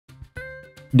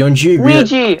Don't you agree?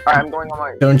 Luigi! Alright, I'm going on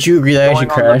my. Don't you agree that I should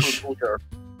crash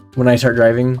when I start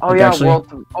driving? Oh like, yeah, actually?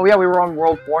 Oh yeah, we were on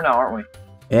World 4 now, aren't we?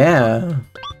 Yeah.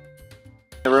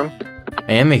 The room.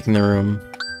 I am making the room.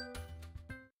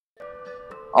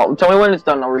 Oh, tell me when it's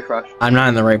done. I'll refresh. I'm not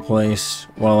in the right place.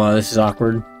 Well, this is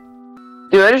awkward.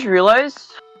 Dude, I just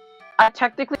realized I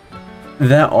technically.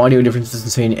 That audio difference is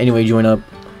insane. Anyway, join up.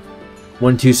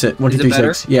 1, 2, 6. 1, 2, 3,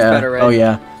 6. Yeah. Better, right? Oh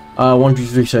yeah. 1, 2,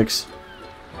 3, 6.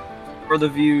 For the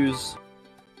views.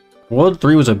 World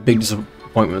 3 was a big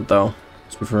disappointment, though.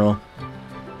 Let's be for real.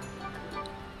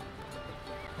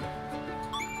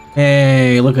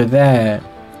 Hey, look at that.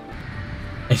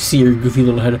 I see your goofy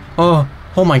little head. Oh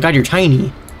my God, you're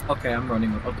tiny. Okay, I'm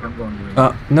running. Okay, I'm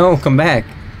going. No, come back.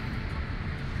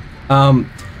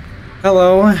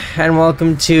 Hello and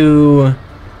welcome to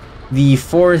the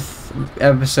 4th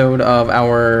episode of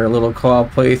our little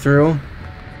co-op playthrough.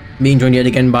 Being joined yet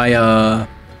again by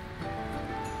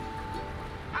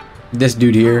this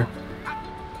dude here.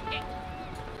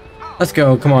 Let's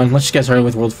go. Come on, let's just get started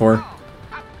with World 4.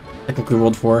 Technically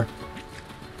World 4.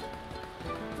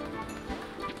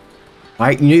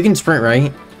 Alright, you can sprint,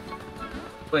 right?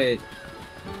 Wait.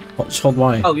 Just hold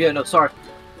Y. Oh yeah, no, sorry.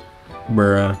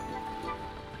 Bruh.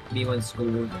 Me when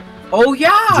school. Oh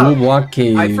yeah! Jewel Block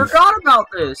Cave. I forgot about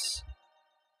this.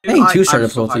 Dude, Hey, 2-star I'm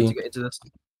so hyped difficulty. to get into this.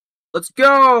 Let's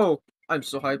go! I'm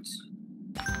so hyped.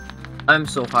 I'm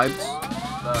so hyped.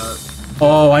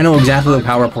 Oh, I know exactly the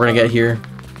power up we're gonna get here.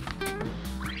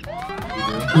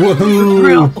 Woohoo! The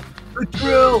drill! The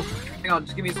drill! Hang on,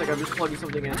 just give me a second. I'm just plugging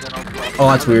something in, then I'll.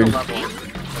 Oh, that's weird.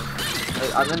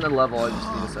 I'm in the level. I just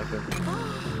need a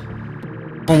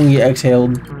second. Only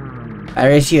exhaled. I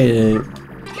already see a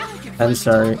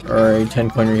 10-star or a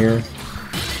 10-pointer here.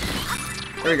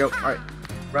 There we go. Alright.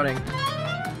 Running.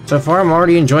 So far, I'm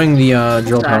already enjoying the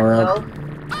drill power up.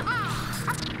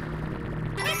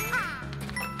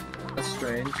 That's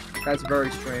strange. That's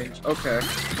very strange. Okay.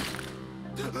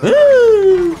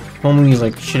 Woo! Homie's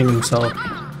like shitting himself.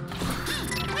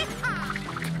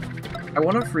 I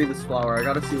want to free this flower. I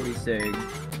gotta see what he's saying.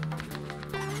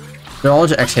 They're all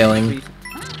just exhaling.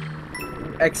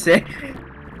 Exhale.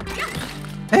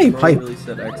 Hey, Bro pipe. really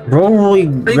said exhale. Bro really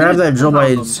grabbed that drill by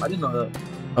its... I didn't know that.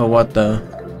 Oh, what the...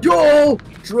 Yo!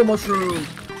 Drill mushroom!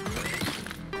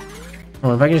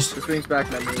 Oh, if I can just... This brings back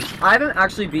memories. I haven't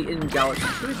actually beaten Galaxy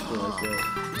 2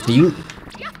 yet. Do you...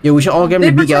 Yeah, we should all get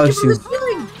him to beat Galaxy 2.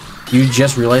 Ceiling! You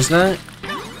just realized that?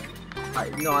 I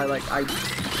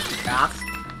gasped.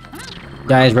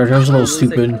 Guys, Retro's a little Really said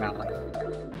stupid. gas.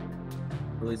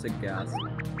 Really said gas.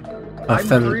 A I'm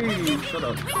fem... free! Shut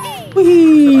up.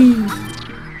 Whee!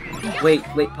 Wait,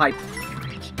 pipe.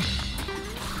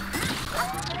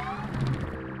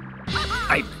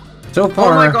 Pipe. So Oh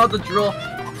far... my god, the drill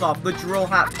pops off. The drill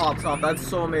hat pops off. That's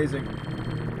so amazing.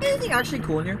 Anything actually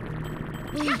cool in here?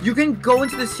 You can go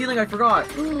into the ceiling, I forgot.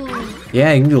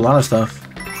 Yeah, you can do a lot of stuff.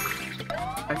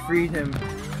 I freed him.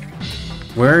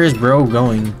 Where is bro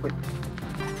going? Wait.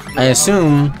 I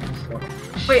assume...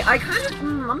 Wait, I kind of...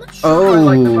 I'm not sure I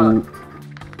like Oh... about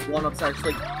one-ups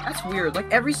actually. That's weird. Like,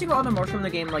 every single other mushroom in the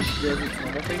game, like, there's its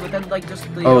normal thing, but then, like, just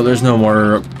the... Oh, there's no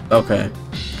more... Okay.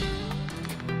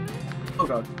 Oh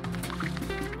god.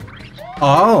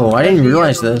 Oh, I didn't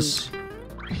realize this.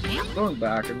 Going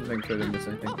back, I didn't make sure I didn't miss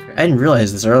anything. Okay. I didn't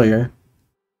realize this earlier.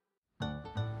 You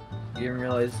didn't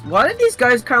realize... Why did these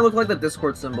guys kind of look like the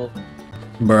Discord symbol?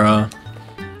 Bruh.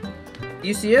 Do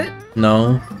you see it?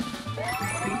 No.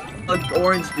 Like,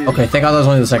 orange dude. Okay, thank God that was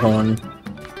only the second one.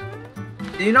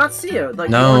 Do you not see it? Like,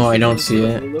 No, orange I dude don't looks see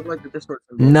like- it. They look like the Discord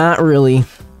symbol. Not really. I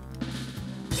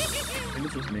think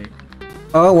it's just me.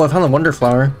 Oh, well, I found the Wonder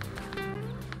Flower.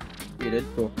 You did?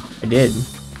 Cool. I did.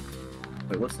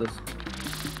 Wait, what's this?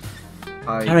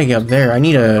 How do I get up there? I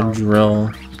need a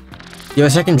drill. You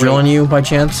have a second drill on you, by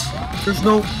chance? There's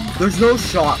no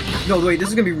shot. No, wait, this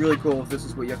is gonna be really cool if this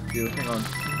is what you have to do. Hang on.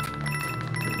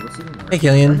 Wait, what's even Hey,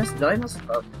 Killian. Did I mess this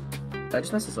up? Did I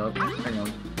just mess this up? Hang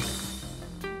on.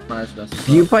 No, I just messed this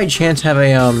Do you up. by chance have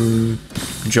a,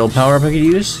 drill power up I could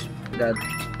use? Dead.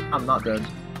 I'm not dead.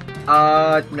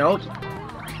 Nope.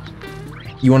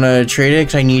 You wanna trade it?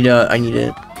 Cause I need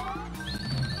it.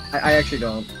 I actually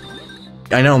don't.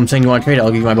 I know, I'm saying you wanna trade it, I'll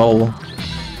give you my bowl.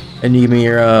 And you give me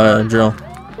your, drill.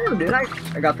 Oh, dude, I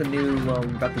got the new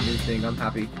thing. I'm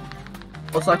happy.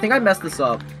 Also, I think I messed this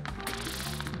up.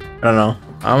 I don't know.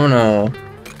 I don't know.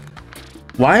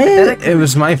 Why? It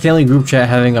was my family group chat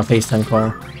having a FaceTime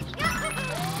call.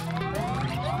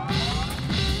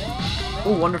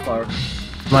 Oh, Wonderflower.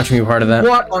 I'm not gonna be a part of that.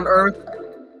 What on earth?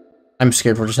 I'm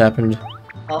scared for what just happened.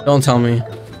 Don't tell me.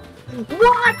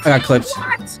 What? I got clipped.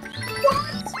 What? What?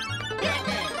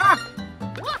 Ah!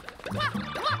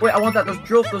 Wait, I want that. There's a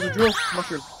drill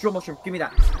mushroom. Drill mushroom. Give me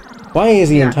that. Why is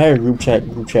the entire group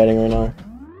chatting right now?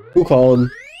 Who called? Give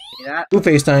me that. Who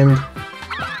FaceTimed?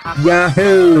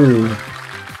 Yahoo!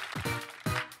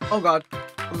 Oh god.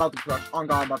 I'm about to crush. Oh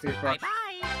god, I'm about to get crushed.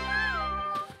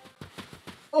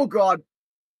 Oh god.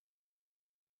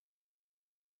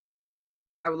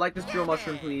 I would like this drill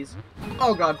mushroom, please.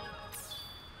 Oh god.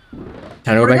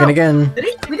 Time to go back in again. Did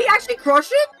he actually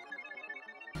crush it?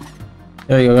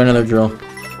 There you go, got another drill.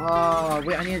 Oh,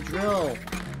 wait, I need a drill.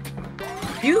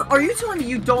 Are you telling me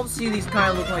you don't see these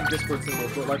kind of look like Discord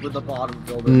symbols, but like with the bottom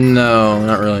filled in? No,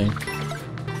 not really.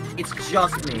 It's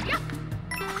just me.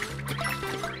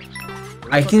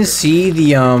 I can see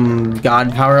the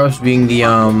god power-ups being the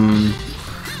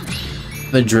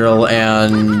drill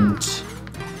and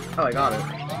Oh, I got it.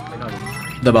 I got it.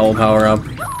 the bubble power-up.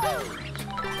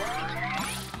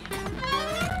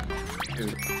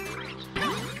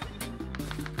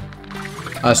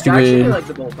 I Stupid. actually like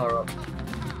the bubble power up.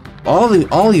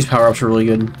 All these power-ups are really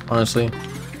good, honestly.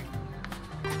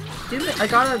 I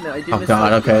gotta admit, I did Oh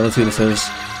god, okay, let's see what this is.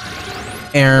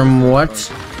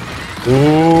 What?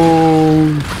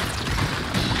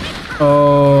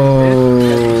 Oh,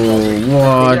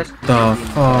 what the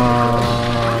fuck?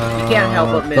 You can't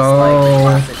help but miss like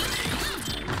classic.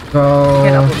 You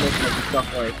can't help but miss like stuff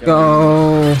like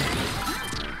Go.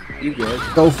 You good?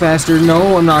 Go faster.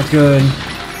 No, I'm not good.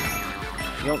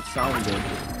 You don't sound good.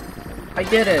 I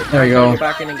did it. There you go.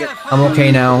 Back in and get I'm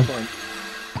okay now.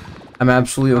 I'm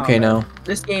absolutely okay now.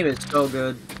 This game is so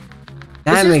good.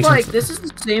 That makes sense. This is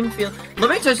the same feel. Let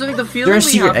me tell you something. The feeling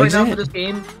we have right now for this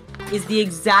game is the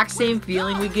exact same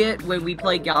feeling we get when we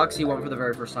play Galaxy 1 for the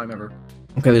very first time ever.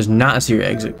 Okay, there's not a secret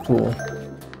exit. Cool.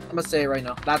 I'm gonna say it right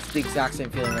now. That's the exact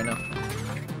same feeling right now.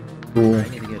 Cool. I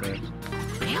need to get a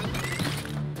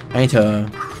I need to.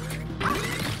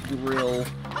 drill.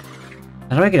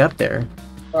 How do I get up there?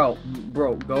 Bro,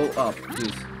 go up,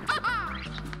 please.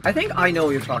 I think I know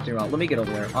what you're talking about. Let me get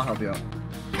over there. I'll help you out.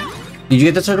 Did you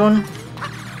get the third one?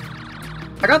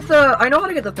 I know how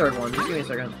to get the third one. Just give me a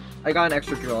second. I got an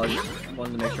extra drill. I just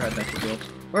wanted to make sure I had an extra drill.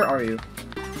 Where are you?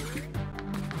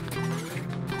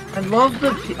 I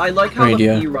like how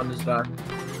the P runs back.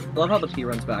 I love how the P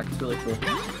runs back. It's really cool.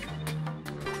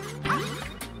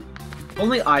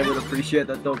 Only I would appreciate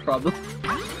that though, probably.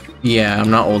 Yeah, I'm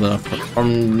not old enough.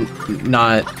 I'm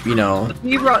not, you know.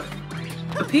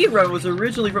 The P run was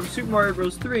originally from Super Mario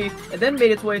Bros. 3, and then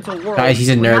made its way into World. Guys, he's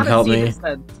a nerd. Help me.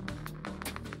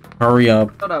 Hurry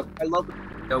up. Shut up. I love the...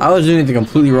 I was doing it the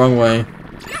completely wrong way.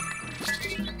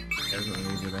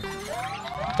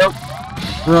 Nope.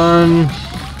 Run.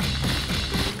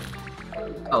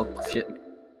 Oh, shit.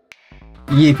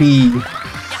 Yippee.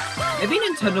 Maybe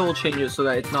Nintendo will change it so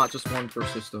that it's not just one per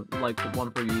system, like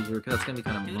one per user, because that's gonna be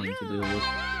kind of annoying to deal with.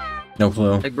 No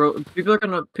clue. Like, bro, people are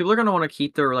gonna want to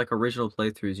keep their like original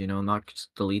playthroughs, you know, not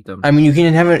just delete them. I mean, you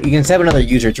can set up another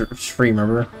user. It's free,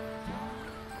 remember?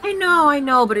 I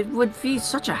know, but it would be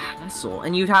such a hassle,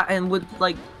 and with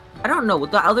like, I don't know,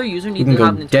 with the other user needs to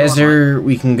have Nintendo desert. Online.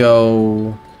 We can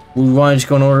go. We want to just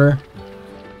go in order.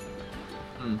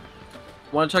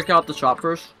 Want to check out the shop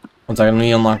first? One second, let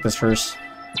me unlock this first.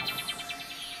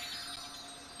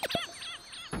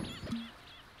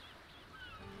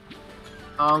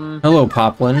 Hello,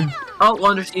 Poplin. Oh,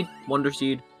 Wonder Seed. Wonder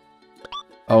Seed.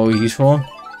 Oh, useful.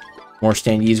 More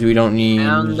standees we don't need.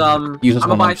 And I'm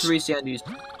gonna buy 3 standees.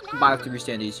 Buy 3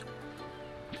 standees.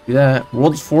 Do that.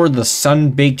 World 4, the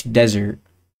Sun-Baked Desert.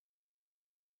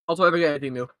 Also, ever get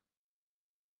anything new?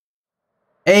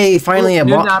 Hey, finally a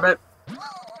new Nabbit.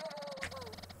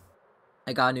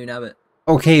 I got a new Nabbit.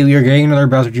 Okay, we are getting another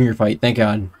Bowser Jr. fight. Thank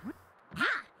God.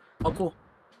 Oh, cool.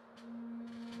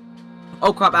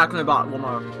 Oh crap! I actually bought one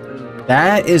more.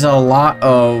 That is a lot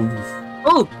of.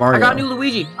 Oh, Mario. I got a new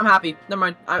Luigi. I'm happy. Never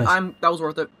mind. That was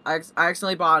worth it. I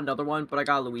accidentally bought another one, but I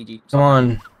got a Luigi. Come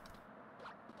on.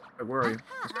 Where are you?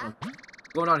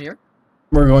 Going on here?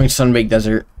 We're going Sun-Baked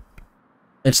Desert.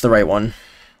 It's the right one.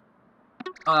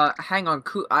 Hang on.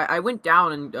 I went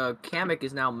down and Kamek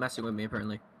is now messing with me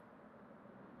apparently.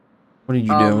 What did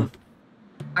you do?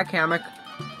 Hi Kamek.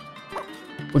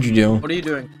 What'd you do? What are you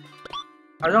doing?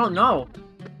 I don't know.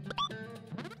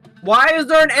 Why is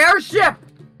there an airship?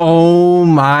 Oh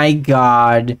my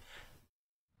God.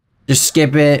 Just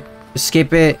skip it.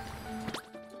 Skip it.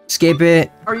 Skip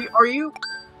it. Are you?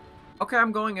 Okay,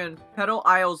 I'm going in. Pedal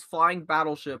Isle's flying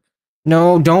battleship.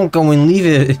 No, don't go and leave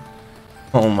it.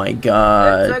 Oh my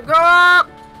God. Let's go!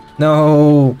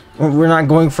 No, we're not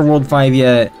going for World 5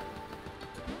 yet.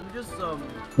 I'm just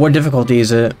What difficulty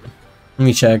is it? Let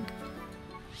me check.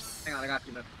 Hang on, I got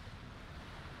you, man.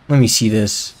 Let me see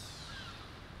this.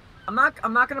 I'm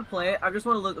not gonna play it. I just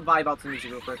want to vibe out to the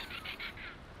music real quick.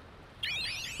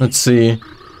 Let's see.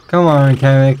 Come on,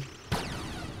 Kamek.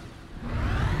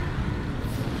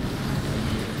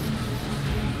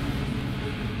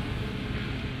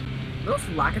 Those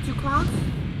Lakitu clouds?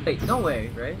 Wait, no way,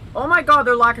 right? Oh my god,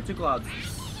 they're Lakitu clouds.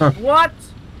 Huh. What?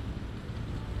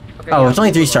 Okay, Oh, yeah, it's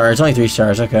only 3 stars. It's only 3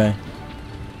 stars. Okay.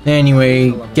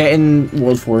 Anyway, get in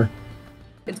World 4.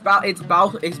 It's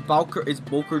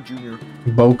Boker Jr.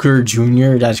 Boker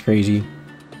Jr. That's crazy.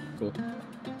 Cool.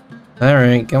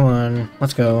 Alright, come on.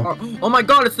 Let's go. Oh my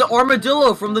god, it's the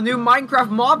armadillo from the new Minecraft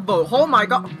mob boat. Oh my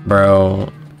god.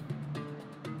 Bro.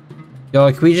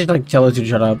 Yo, can we just like tell it to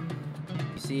shut up?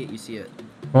 You see it.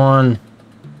 Come on.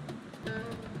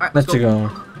 Alright, let's go.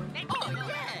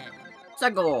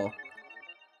 Let's go.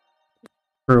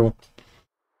 True.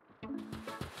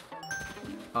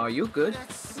 Are you good?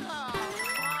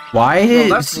 Why No, is...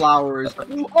 that's flowers.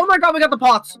 Oh my god, we got the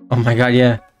pots. Oh my god,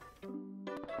 yeah.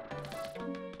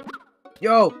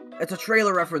 Yo, it's a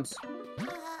trailer reference.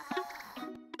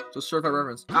 It's a certified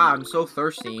reference. Ah, I'm so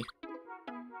thirsty.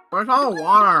 Where's all the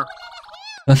water?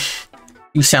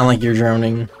 You sound like you're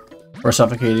drowning. Or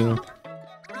suffocating.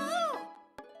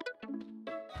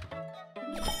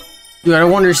 You got a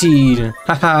Wonder Seed!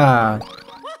 Haha!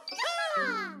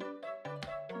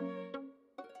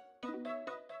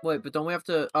 Wait, but don't we have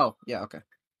to... Oh, yeah, okay.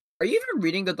 Are you even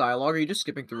reading the dialogue, or are you just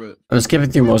skipping through it? I'm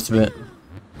skipping through most of it.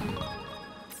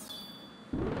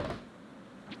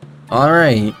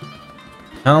 Alright.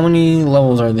 How many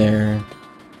levels are there?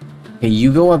 Okay,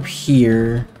 you go up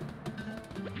here.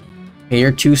 Okay,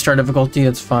 you're 2-star difficulty,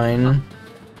 that's fine.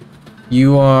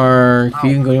 You are...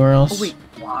 You can go anywhere else? Oh, wait,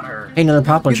 water. Hey, another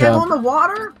Poplin You can't go shop. in the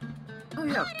water? Oh,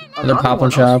 yeah. Another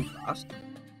Poplin shop.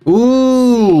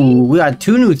 Ooh, we got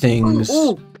 2 new things.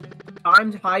 Ooh,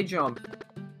 timed high jump.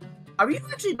 Have you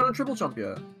actually done a triple jump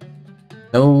yet?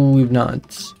 No, we've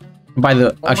not. Buy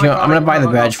the... Oh actually, my God, I'm gonna buy the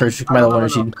no, badge no. first. We can buy the Wonder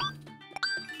Seed.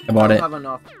 I bought I it. don't have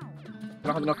enough. I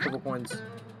don't have enough triple points.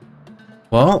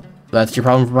 Well, that's your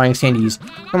problem for buying Sandies.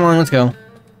 Come on, let's go.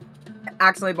 I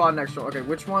accidentally bought an extra. Okay,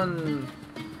 which one?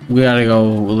 We gotta go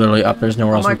literally up. There's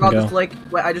nowhere Oh else my we can god, go. this lake.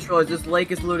 Wait, I just realized this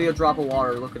lake is literally a drop of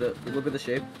water. Look at it. Look at the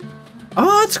shape.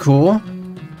 Oh, that's cool.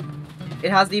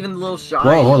 It has even the little shine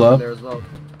Whoa, hold up. there as well.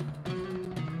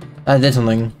 I did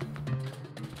something.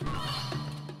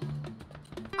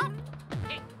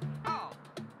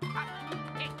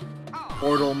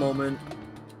 Portal moment.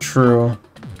 True.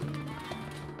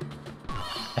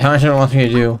 How much it wants me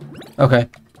to do? Okay.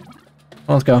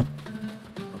 Well, let's go.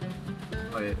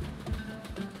 Wait.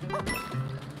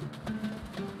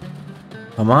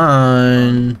 Come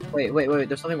on. Wait.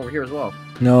 There's something over here as well.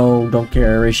 No, don't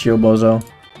care. Ratio bozo.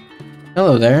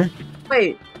 Hello there.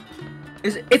 Wait.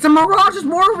 It's a mirage. There's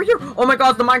more over here. Oh my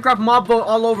god, the Minecraft mob boat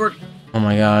all over. Oh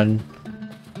my god.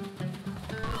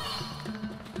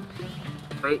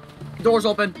 Wait. Doors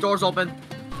open. Doors open.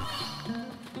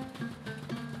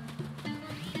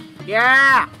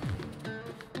 Yeah.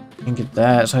 Can't get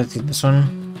that, so I have to get this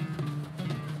one.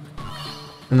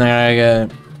 And then I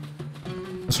get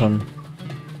this one.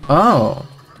 Oh,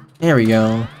 there we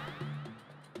go.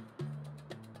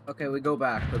 Okay, we go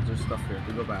back because there's stuff here.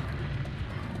 We go back.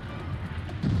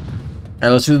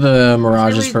 Alright, let's do the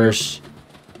mirages first.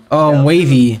 Oh, Yeah,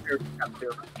 wavy.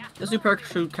 Let's do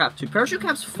parachute cap 2. Parachute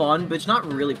cap's fun, but it's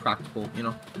not really practical, you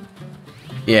know?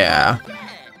 Yeah.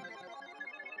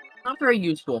 Not very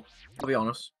useful, I'll be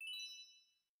honest.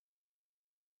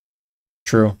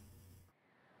 True.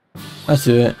 Let's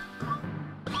do it.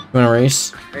 You wanna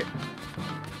race? Right.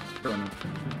 Sure, no.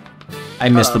 I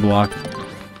missed the block.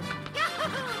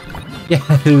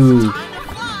 Yahoo!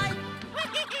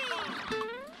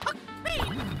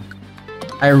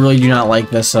 I really do not like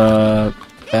this badge.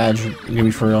 I'm gonna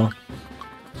be for real.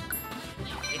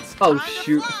 Oh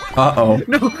shoot. Uh-oh.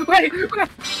 No, wait!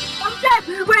 I'm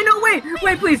dead! Wait, no,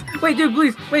 wait, please! Wait, dude,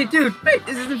 please! Wait, dude! Wait,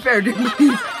 this isn't fair, dude,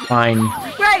 please! Fine.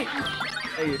 Wait!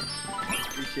 Thank you.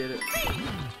 Appreciate it.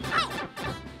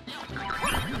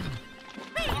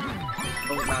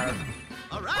 Don't matter.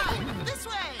 Alright, this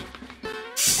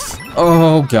way!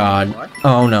 Oh god. What?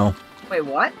 Oh no. Wait,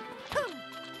 what?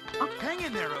 Hang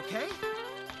in there, okay?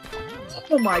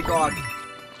 Oh my god.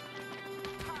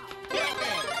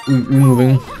 We're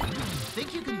moving.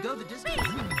 Think you can go the distance?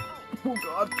 Oh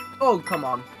god. Oh, come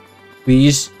on.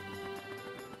 Please.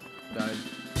 Died.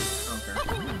 Okay.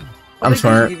 I'm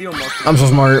smart. I'm so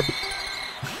smart.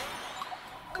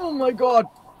 Oh my god.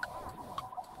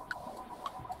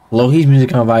 Lohi's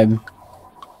music on a vibe.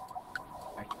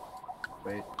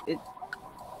 Wait, it...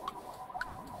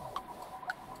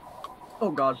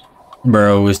 Oh god.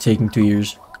 Bro, it's taking 2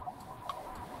 years.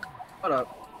 Shut up.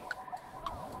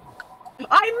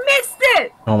 I missed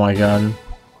it! Oh my god.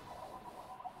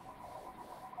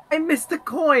 I missed the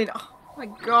coin! Oh my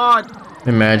god.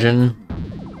 Imagine.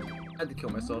 I had to kill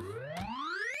myself.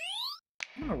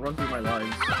 I'm gonna run through my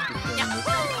lives.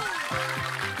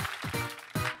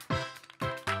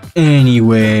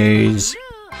 Anyways.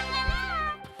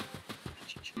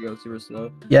 You go super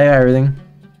slow. Yeah, I got everything.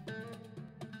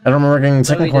 I don't remember getting the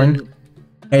second coin.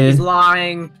 He's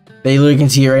lying. They literally can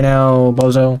see it right now,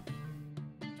 bozo.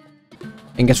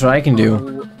 And guess what I can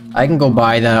do? I can go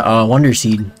buy that Wonder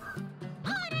Seed.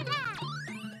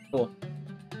 Cool.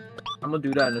 I'm gonna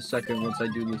do that in a second once I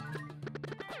do this.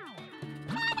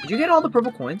 Did you get all the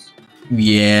purple coins?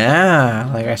 Yeah,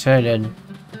 like I said I did.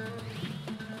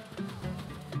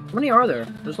 How many are there?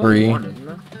 There's only 1, isn't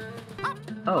there?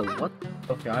 Oh, what?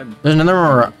 Okay, There's another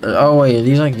one. Oh wait, are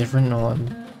these like different? Hold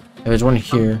on. There's one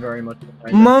here. Very much.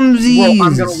 Mumsies!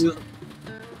 Well,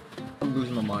 I'm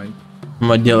losing my mind.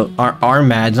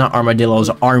 Armads, not armadillos,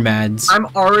 armads. I'm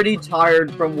already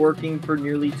tired from working for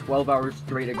nearly 12 hours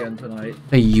straight again tonight.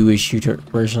 A you issue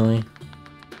personally.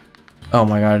 Oh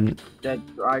my god.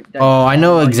 Oh, I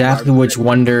know exactly which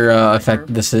wonder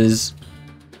effect this is.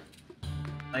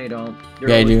 No, you don't.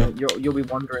 Yeah, I do. You'll be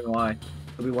wondering why.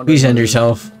 You'll be wondering. Please end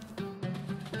yourself.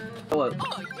 What?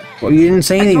 Well, you didn't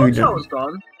say anything. I told you I was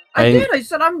done. I did. I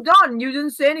said I'm done. You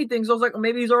didn't say anything, so I was like,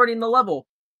 maybe he's already in the level.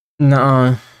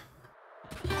 Nuh-uh.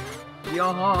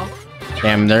 Yeah.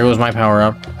 Damn, there goes my power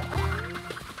up.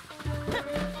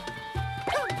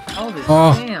 Oh, this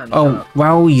sand. Oh,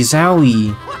 wowie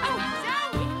zowie.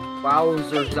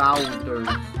 Wowzer zounders.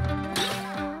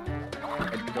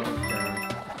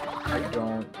 I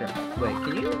don't care. Wait,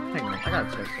 can you? Hang on, I gotta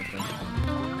check something.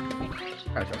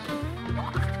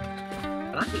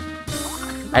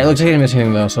 It looks like I didn't miss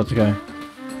anything though, so it's okay.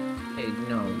 Hey,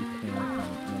 no, you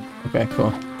can't. Okay,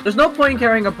 cool. There's no point in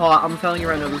carrying a pot. I'm telling you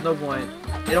right now, there's no point.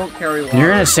 They don't carry water. You're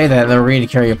gonna say that, they're ready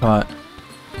to carry a pot.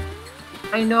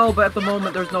 I know, but at the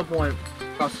moment, there's no point.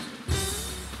 Trust.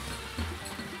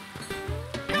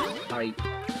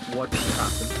 What just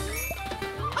happened?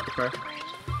 Okay.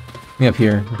 Me up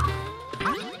here.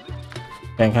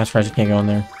 Dang, I'm surprised you can't go in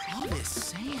there. All this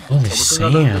sand. Oh, this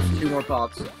sand. 2 more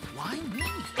pots. Why me?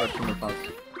 Or 2 more pots.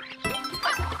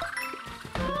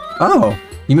 Oh,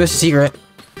 you missed a secret.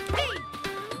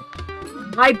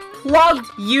 I plugged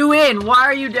you in. Why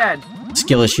are you dead?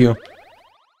 Skill issue.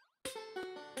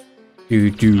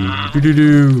 Do do do do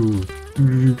do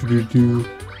do do do.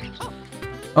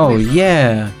 Oh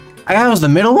yeah, that was the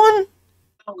middle one.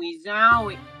 Zowie,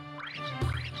 zowie.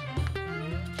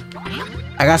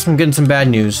 I got some good and some bad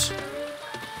news.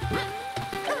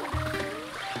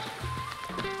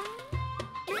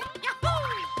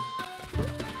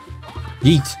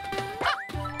 Yeet.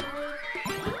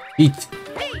 Yeet.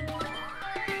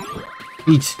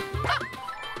 Yeet.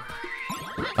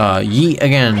 Yeet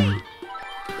again.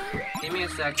 Give me a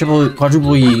second.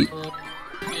 Quadruple yeet.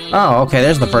 Oh, okay,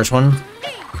 there's the first one.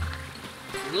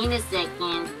 Give me a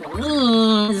second,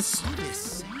 please.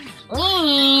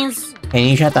 Please. Can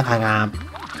you shut the fuck up?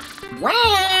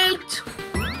 Wait.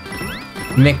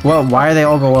 Nick, what? Why do they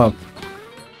all go up?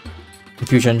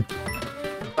 Confusion.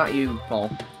 Not you, Paul.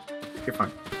 You're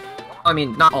fine. I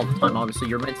mean, not all the time, obviously.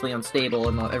 You're mentally unstable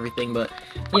and not everything, but,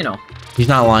 you know. He's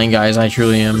not lying, guys. I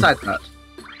truly am. Besides that.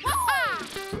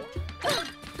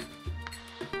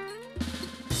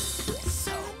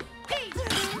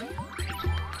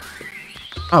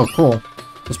 Oh, cool.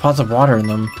 There's pots of water in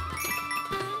them.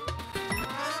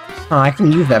 Oh, I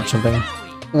can use that for something.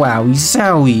 Wowie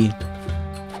zowie.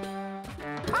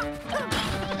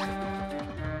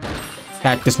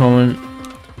 Cactus moment.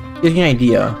 Give me an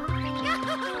idea.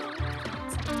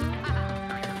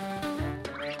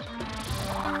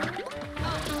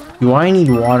 Do I need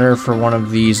water for one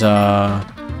of these,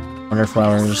 wonder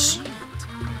flowers?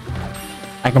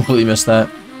 I completely missed that.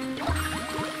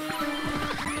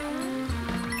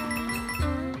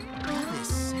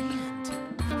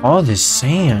 All this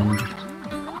sand.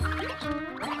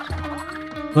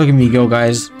 Look at me go,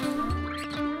 guys.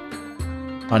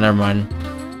 Oh, never mind.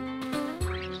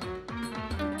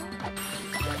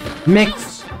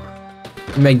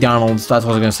 McDonald's, that's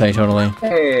what I was gonna say, totally.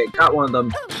 Hey, got one of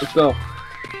them. Let's go.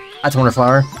 That's Wonder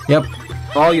Flower. Yep.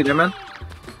 Paul, you there, man?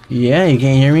 Yeah, you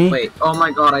can't hear me? Wait, oh my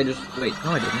god, wait,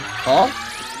 no I didn't. Paul?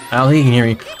 I don't think you can hear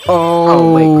me.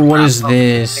 Oh, wait, what crap. is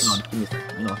this? Hang on, give me a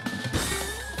second, no.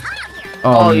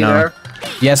 Oh, Paul, you no. there?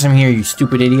 Yes, I'm here, you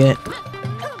stupid idiot.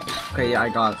 Okay, yeah, I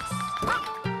got it.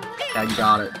 Yeah, I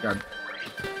got it. Got it.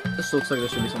 This looks like there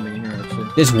should be something in here, actually.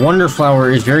 This Wonder Flower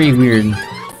is very weird.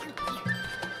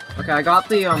 Okay, I got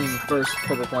the first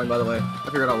purple coin, by the way. I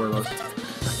figured out where it was.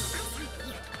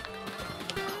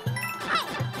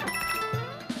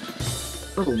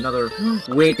 Oh, another.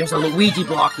 Wait, there's a Luigi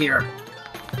block here.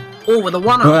 Oh, with a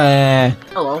one-up.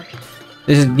 Hello.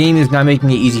 This game is not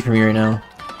making it easy for me right now.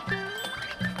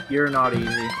 You're not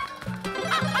easy.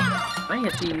 I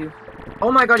hit you.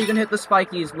 Oh my god, you can hit the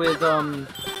spikies with Wonder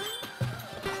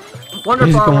What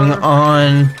is going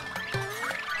on?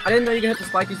 I didn't know you can hit the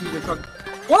spikies with your truck.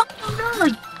 What?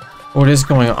 What is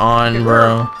going on,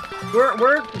 bro?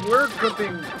 We're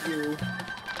clipping you.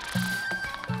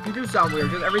 You do sound weird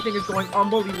because everything is going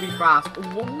unbelievably fast.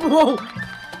 Whoa!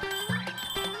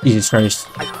 Jesus Christ.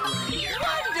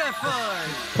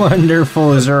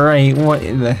 Wonderful is right. What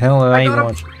in the hell did I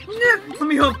watch? Let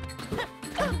me up.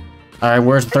 Alright,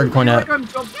 where's the third coin at?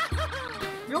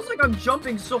 Feels like I'm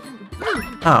jumping so.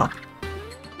 Oh.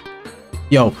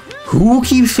 Yo, who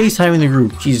keeps FaceTiming the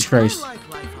group? Jesus Christ.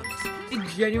 It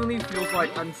genuinely feels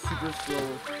like I'm super slow.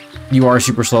 You are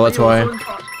super slow, that's why.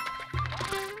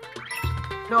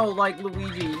 No, like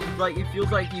Luigi, like it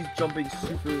feels like he's jumping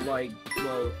super like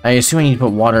low. I assume I need to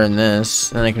put water in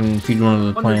this, and I can feed one of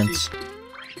the plants.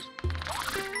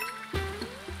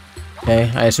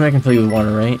 Okay, I assume I can fill you with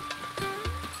water, right?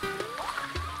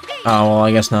 Oh, well,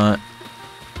 I guess not.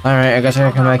 Alright, I guess I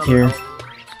gotta come back here.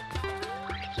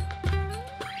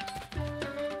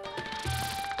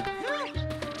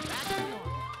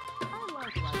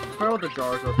 The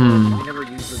jars are we never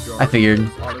use the jars. I figured.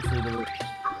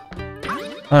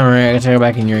 Alright, I gotta go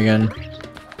back in here again.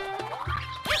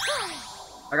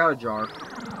 I got a jar.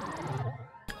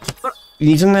 But you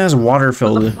need something that has water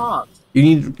filled. You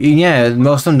need, yeah,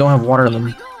 most of them don't have water in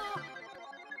them.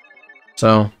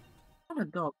 So.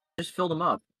 Just fill them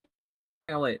up.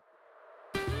 Hang on, wait.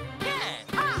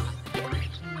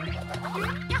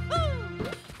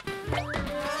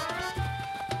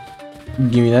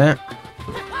 Give me that.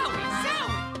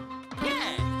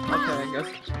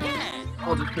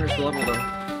 I'll just finish the level though.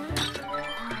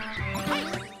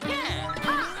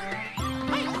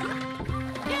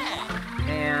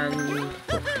 And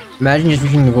imagine just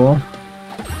reaching the goal.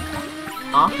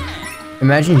 Huh?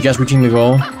 Imagine just reaching the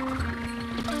goal.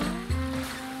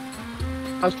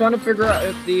 I was trying to figure out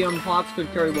if the pots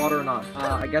could carry water or not.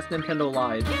 I guess Nintendo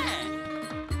lied.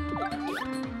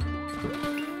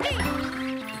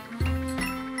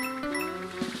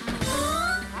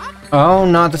 Oh,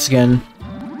 not this again.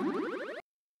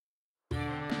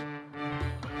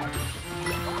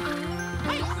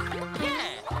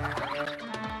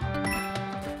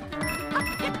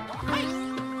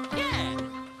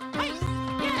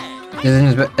 This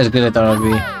isn't as good as I thought it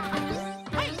would be.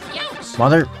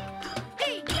 Mother.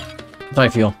 That's how I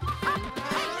feel.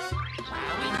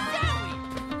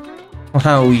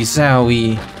 Wowie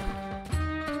zowie.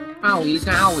 Owie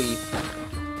zowie.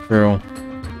 True.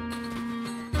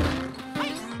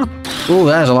 Ooh,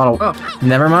 that is a lot of. Oh.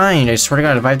 Never mind. I swear to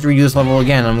God, if I have to redo this level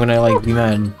again, I'm gonna like be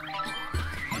mad.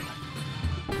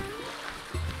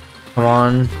 Come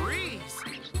on.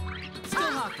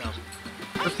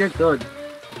 Let's get good.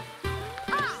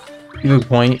 You have a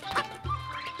point.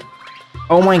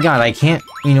 Oh my God, I can't.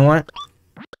 You know what?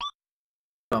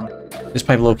 This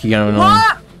pipe low-key got annoying.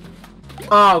 What?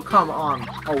 Oh, come on.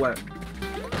 Oh, wait.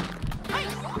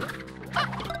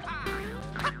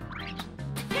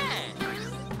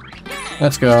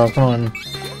 Let's go. Come on.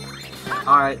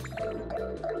 Alright.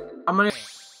 I'm gonna.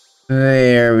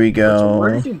 There we go.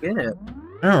 Where did you get it?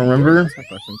 I don't remember. That's my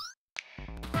question.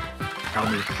 Tell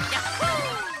me.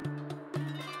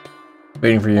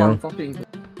 Waiting for you.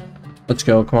 Let's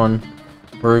go. Come on.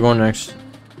 Where are we going next?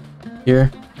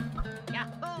 Here?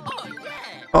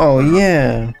 Oh,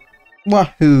 yeah.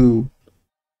 Wahoo.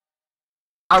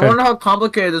 I wonder how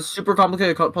complicated this super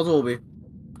complicated puzzle will be.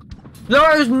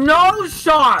 There is no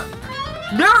shot!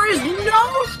 There is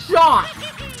no shot!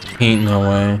 Ain't no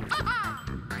way.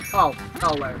 Oh, no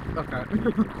way. Okay.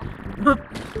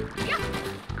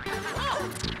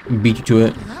 Beat you to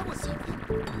it.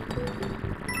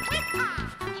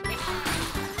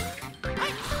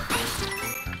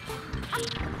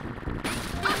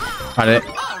 Got it.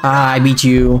 Ah, I beat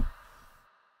you.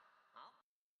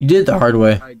 You did it the hard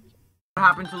way. What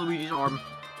happened to Luigi's arm?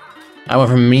 I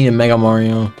went from Mini to Mega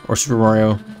Mario, or Super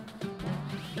Mario.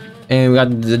 And we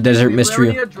got the Desert Mystery.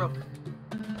 If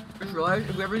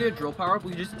we ever need a drill power up,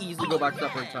 we just easily go back to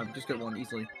that first time. Just get one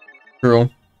easily. True.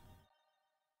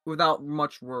 Without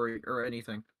much worry or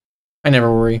anything. I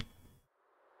never worry.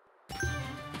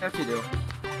 Yes, you do.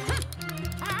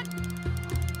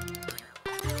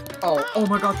 Oh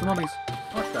my God, the mummies.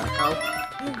 What the hell?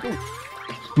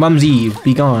 Mum's Eve,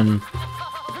 be gone.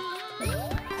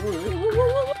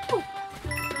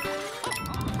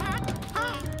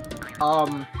 Oh,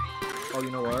 you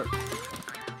know what?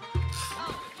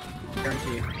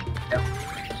 Guarantee. Yep.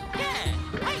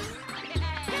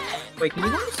 Wait, can you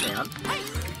understand?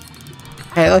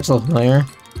 Hey, that looks a little familiar.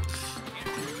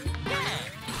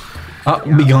 Oh,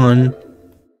 be gone.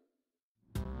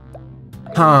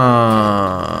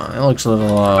 Huh. It looks a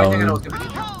little I think I know what's gonna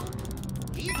be.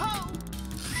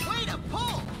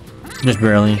 just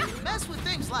barely. Mess with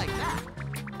things like that.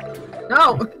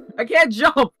 No! I can't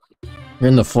jump! You're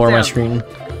in the floor of my Damn. screen.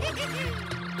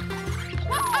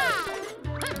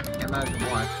 Can't imagine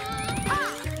why.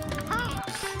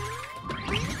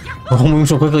 Oh, moving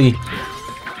so quickly.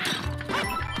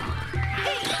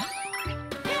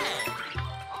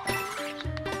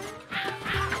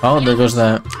 Oh, there goes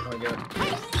that. Oh, I get it.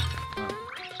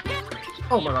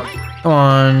 Oh my god. Come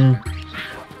on.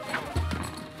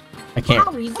 I can't.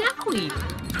 Oh, exactly!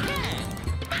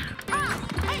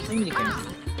 What do you mean you can't?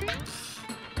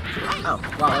 Oh,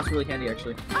 wow, that's really handy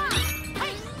actually.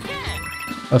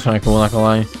 That's kind of cool, not gonna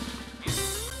lie.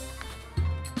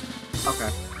 Okay.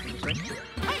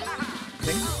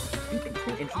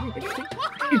 Interesting.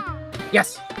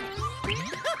 Yes!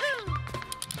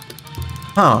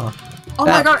 Huh. Oh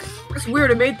That- my god, it's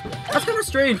weird. That's kind of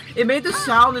strange. It made the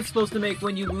sound it's supposed to make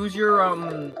when you lose your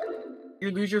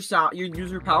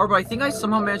power. But I think I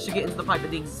somehow managed to get into the pipe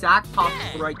at the exact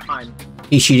possible right time.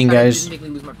 He's cheating, And it guys. didn't make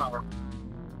me lose my power.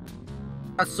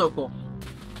 That's so cool.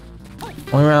 Let me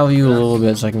unravel you a little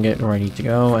bit so I can get where I need to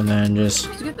go, and then just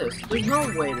Let's get this. There's no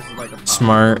way this is like a power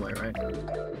Smart. way, right?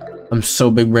 I'm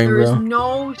so big brain, There is bro.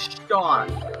 no shot.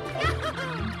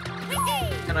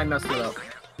 And I messed it up.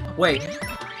 Wait.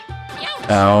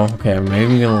 Oh, okay.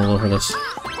 Maybe I'm gonna lower this.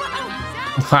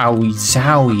 Wowie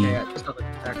zowie. Okay, I just have to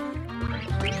check.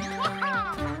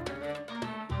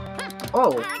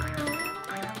 Oh.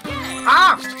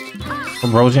 Ah!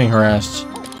 Bro's getting harassed.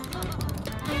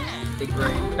 Big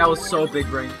brain. That was so big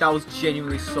brain. That was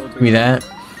genuinely so big. Give me that.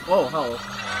 Oh, hell.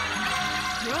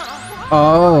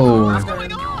 Oh.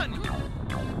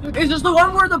 Is this the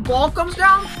one where the ball comes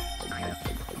down?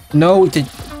 No, we have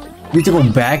to go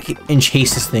back and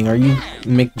chase this thing. Are you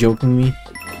joking me?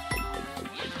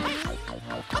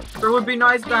 It would be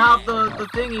nice to have the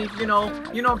thingy, you know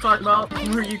what I'm talking about,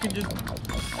 where you can just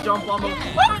jump on the.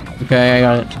 Okay, I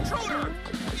got it.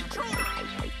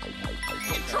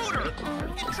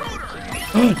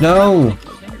 No.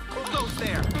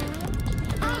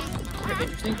 Okay,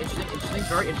 interesting,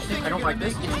 very interesting. I don't like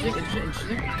this.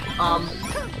 Interesting.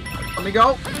 Let me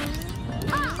go.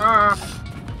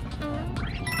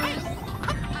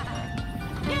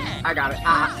 I got it.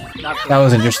 That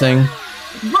was interesting.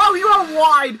 Bro, you are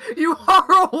wide! You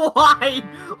are wide!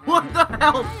 What the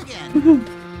hell?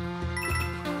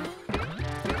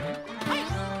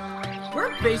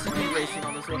 We're basically racing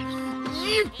on this one.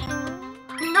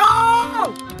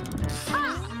 No!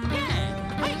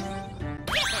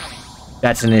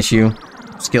 That's an issue.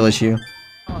 Skill issue.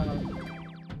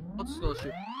 What's skill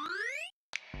issue?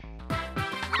 Let's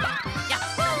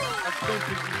go to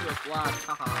a flag,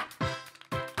 haha.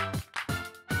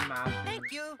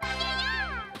 Thank you.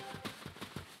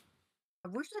 I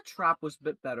wish the trap was a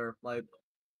bit better. Like, it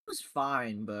was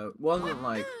fine, but wasn't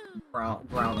like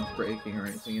groundbreaking or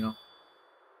anything, you know?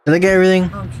 Did I get everything?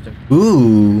 Oh, interesting.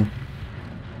 Ooh.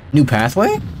 New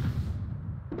pathway?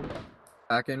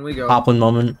 Back in we go. Poplin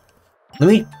moment. Let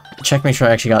me check, make sure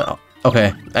I actually got.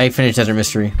 Okay, I finished Desert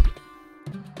Mystery.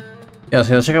 Yeah,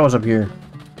 so let's check out what's up here.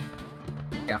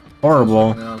 Yeah.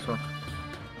 Horrible. Yeah, that's one.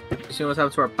 You see what's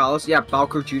happened to our palace? Yeah,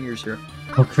 Balker Jr.'s here.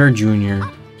 Hooker Jr.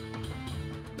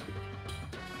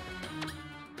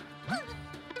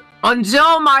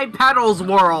 Until my petals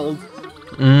world!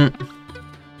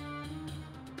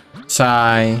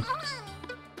 Sigh.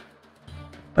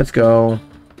 Let's go.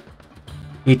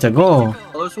 Need to go.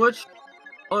 Color switch?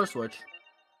 Color switch.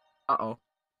 Uh-oh.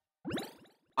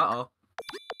 Uh-oh.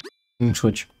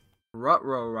 Switch.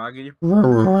 Ruh-roh, Roggy.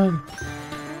 Oh.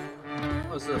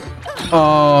 What's this?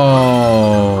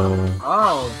 Oh,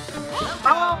 Oh!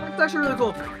 Oh, it's actually really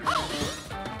cool.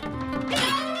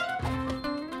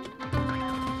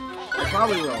 I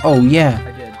probably will. Oh yeah.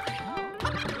 I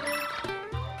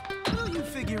did. Will you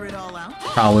figure it all out?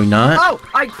 Probably not. Oh!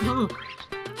 I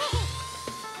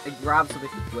grabbed something.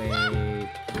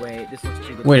 Wait. This looks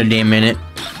too good. Wait a damn minute.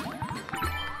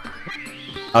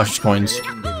 Oh, it's just coins.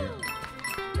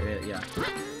 Yeah.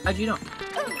 How'd you know?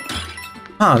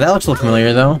 Huh, that looks a little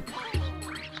familiar though.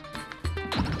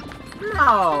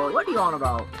 No! What are you on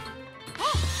about?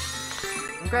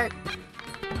 Okay.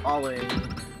 All in. Good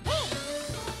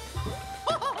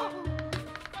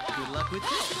luck with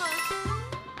this one.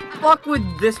 Fuck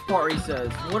with this part, he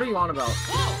says. What are you on about?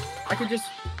 I could just...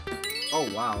 Oh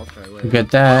wow. Okay. Wait.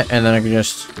 Get that, and then I can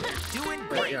just. Doing Wait,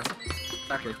 great. yeah.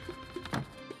 Exactly.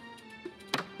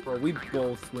 Bro, we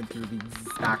both went through the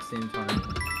exact same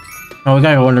time. Oh, we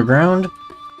gotta go underground.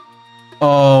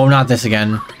 Oh, not this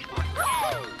again.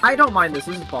 I don't mind this.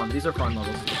 This is fun. These are fun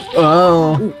levels.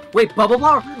 Oh. Ooh, wait, bubble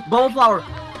flower. Bubble flower.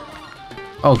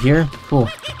 Oh, here. Cool.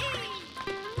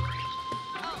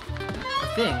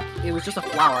 I think it was just a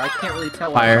flower. I can't really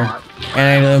tell. What Fire. I got.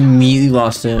 And I immediately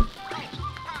lost it.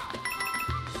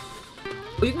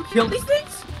 Oh, you can kill these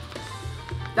things?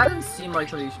 That doesn't seem like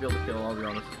something you should be able to kill, I'll be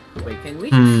honest. Wait, can we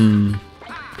just... Hmm.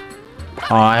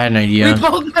 Oh, I had an idea. We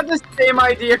both have the same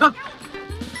idea!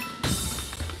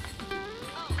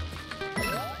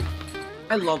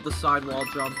 I love the sidewall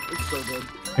jump. It's so good.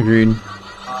 Agreed. What?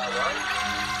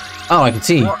 Oh, I can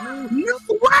see. No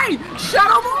way!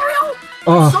 Shadow Mario!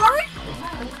 Oh. Sorry?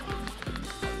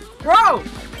 Bro!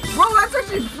 Bro, that's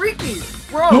actually freaky!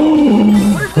 Bro! What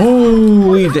is this? Holy.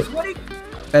 What is this 20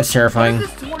 That's What terrifying. is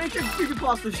this 2010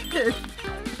 creepypasta shit?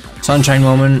 Sunshine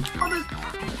moment. Some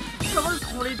of this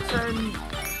 2010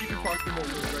 creepypasta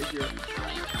moment right here.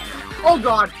 Oh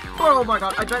god! Oh my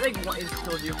god! I bet they want to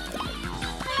kill you.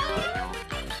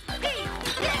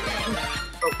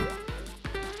 Oh.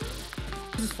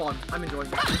 This is fun. I'm enjoying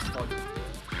this. This is fun.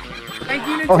 Thank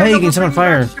you, Nintendo, Oh, hey, you can for summon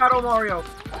bringing back fire. Shadow Mario.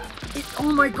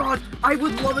 Oh my god! I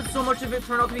would love it so much if it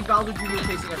turned out to be Bowser Jr.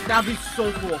 chasing us. That'd be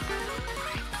so cool.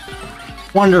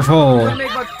 Wonderful. That'd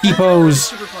make my T-pose.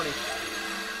 super funny.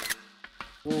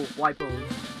 Ooh, why pose?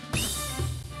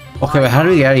 Okay, but how do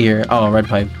we get out of here? Oh, red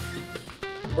pipe.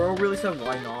 Bro really said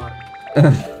why not.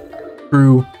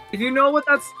 True. If you know what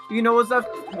that's,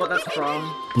 what that's from.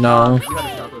 No. You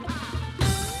gotta stop it.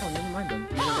 Oh, never mind then.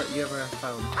 You never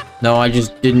found. No, I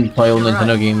just didn't play old You never Nintendo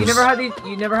had- games. You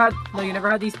never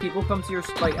had these people come to your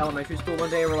like elementary school one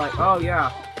day and were like, oh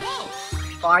yeah,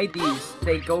 buy these.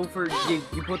 They go for you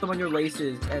put them on your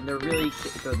laces and they're really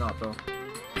they're not though.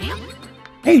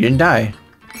 Hey, you didn't die.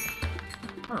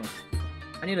 Oh,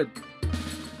 I need a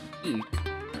key.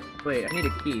 Wait, I need a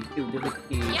key. Dude, there's a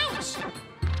key.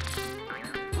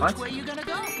 What? Which way you gonna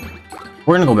go?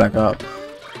 We're gonna go back up.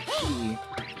 Key.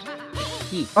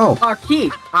 Key. Oh.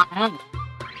 Key.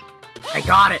 I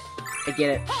got it. I get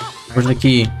it. Where's the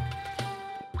key?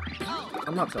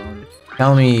 I'm not telling you.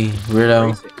 Tell me, weirdo.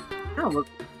 Racing. No,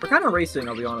 we're kind of racing.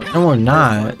 I'll be honest. No, we're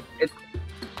not. It's,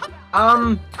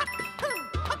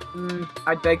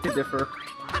 I beg to differ.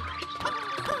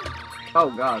 Oh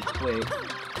god, wait.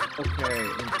 Okay,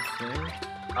 interesting.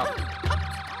 Oh.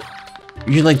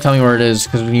 You should like tell me where it is,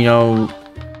 because you know,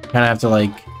 kind of have to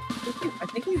like. I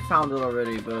think you found it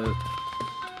already, but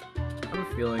I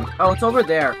have a feeling. Oh, it's over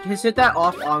there. Just hit that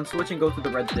off-on switch and go through the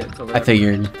red bit. It's over I there.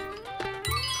 figured.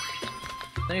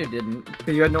 No, you didn't,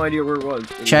 because you had no idea where it was.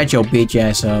 Chat your bitch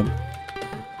ass up.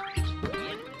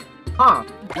 Huh.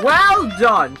 Well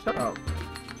done. Shut up.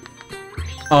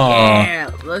 Oh.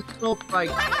 Yeah. Let's hope I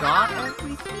got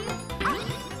everything.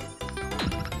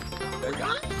 There you go.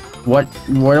 What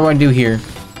do I do here?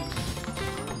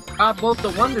 Got both the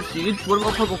Wonder Seeds. What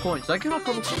about purple coins? Did I get all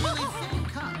purple coins?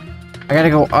 I gotta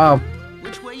go up.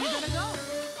 Which way you gonna go?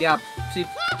 Yeah, see,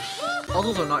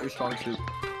 puzzles are not your strong suit.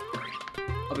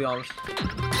 I'll be honest.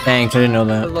 Thanks, I didn't know I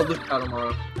that. love the Shadow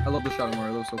Mario. I love the Shadow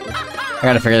Mario. That was so cool. I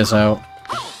gotta figure this out.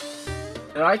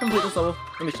 Did I complete this level?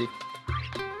 Let me see.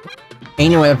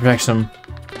 Ain't no way that protects him.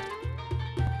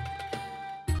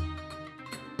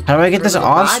 How do I get this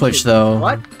Remember the off badge? switch though?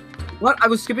 What? What? I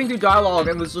was skipping through dialogue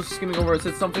and was just skimming over. It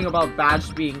said something about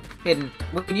badge being hidden.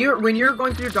 When you're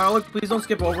going through your dialogue, please don't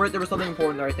skip over it. There was something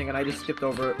important there, I think, and I just skipped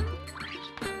over it.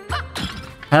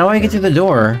 How do I get through the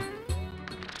door?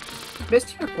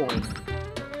 Missed your coin.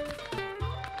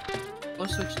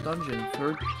 Let's switch dungeon.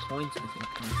 Third coins.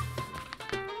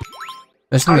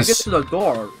 This How to is get to the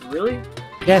door? Really?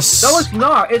 yes. No, it's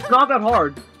not. It's not that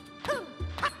hard.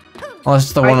 Unless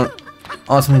it's the one.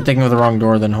 Unless I'm thinking of the wrong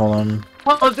door, then hold on.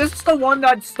 Well, if this is the one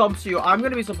that stumps you, I'm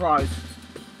gonna be surprised.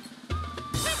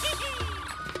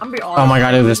 I'm gonna be honest. Oh my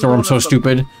god, this door, I'm so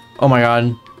stupid. Oh my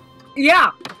god.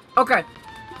 Yeah! Okay.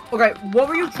 Okay, what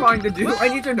were you trying to do? I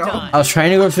need to know. I was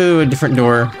trying to go through a different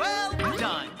door. Well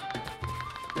done.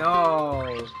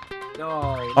 No.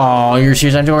 No. Oh, you're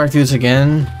serious? I have to go back through this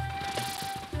again?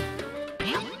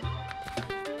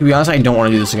 To be honest, I don't want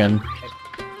to do this again.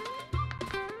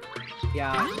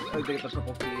 Yeah, I get the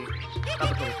purple key. Not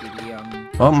the purple key, the,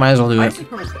 Well, might as well do I it. see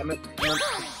purple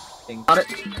thing. Got it.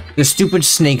 The stupid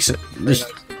snakes. Very This,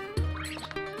 nice.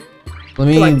 let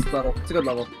I like me. this level. It's a good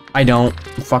level. I don't.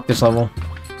 Fuck this level.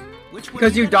 Which way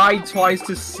Because you gonna died twice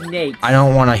to snakes. I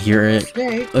don't want to hear it.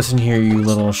 Snake. Listen here, you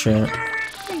little shit.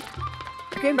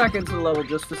 came back into the level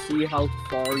just to see how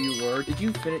far you were. Did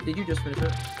you finish? Did you just finish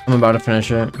it? I'm about to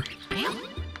finish it.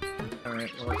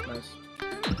 Alright, well that's nice.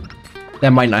 That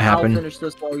might not happen. I'll finish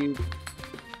this while you...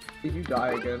 If you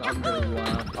die again, I'm gonna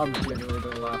laugh. I'm genuinely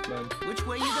gonna laugh, man. Which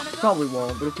way you gonna go? Probably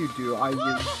won't, but if you do, I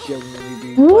will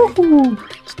genuinely be like...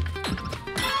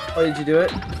 Oh, did you do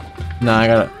it? Nah, I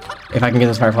gotta... If I can get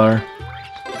this fire flower.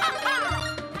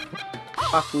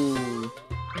 Ahoo.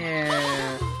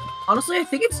 Yeah. Honestly, I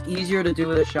think it's easier to do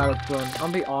with a shadow clone.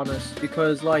 I'll be honest,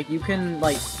 because like you can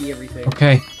like see everything.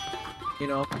 Okay. You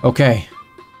know. Okay.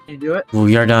 Can you do it?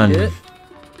 We are done. You did it?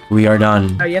 We are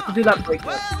done. Oh, you have to do that break. You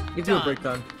have to do a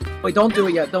breakdown. Wait, don't do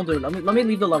it yet. Don't do it. Let me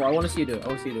leave the level. I want to see you do it. I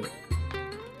want to see you do it.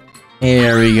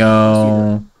 Here we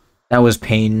go. That was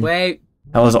pain. Wait.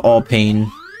 That was all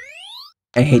pain.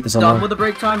 I hate this Done level. with the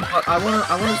break time, but I wanna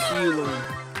see you learn.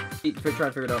 Try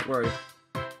to figure it out. Where are you?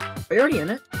 Are you already in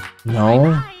it?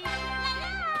 No.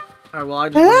 Alright, well I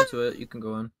just went into it. You can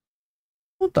go in.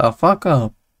 What the fuck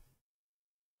up?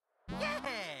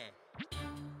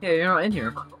 Yeah, you're not in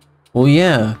here. Well,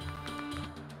 yeah.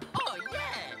 Oh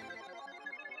yeah.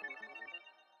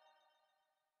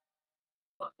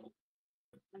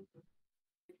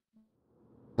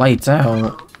 Lights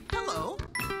out. Hello.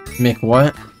 Mick,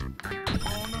 what? Oh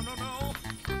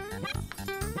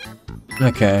no.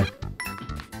 Okay.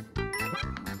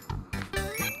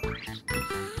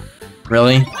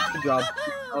 Really? Good job.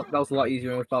 Oh, that was a lot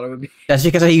easier than I thought it would be. That's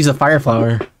because I use a fire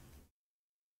flower.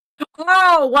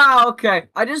 Oh wow, okay.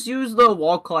 I just used the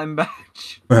wall climb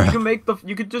badge. Bruh. You can make the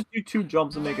you could just do 2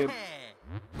 jumps and make it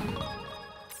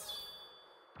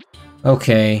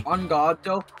Okay. on God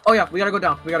though. Oh yeah, we gotta go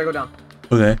down. We gotta go down.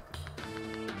 Okay.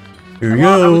 Here we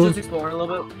I was go. just exploring a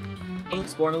little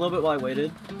bit. While I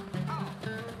waited.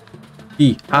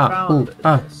 Ee, I ah, ooh, found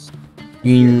ah. this.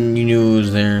 You knew it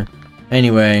was there.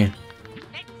 Anyway,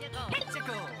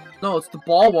 No, it's the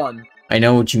ball one. I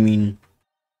know what you mean.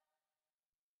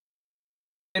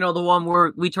 You know, the one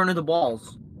where we turn into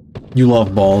balls. You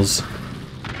love balls.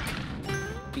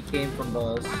 We came from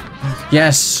balls.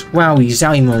 Yes. Wowie,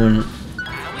 Zowie moment.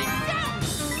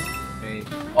 Wait.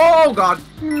 Oh god!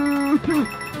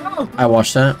 No! I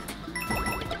watched that.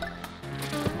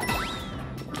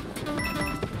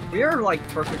 We are like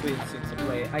perfectly in sync.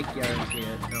 Wait, I guarantee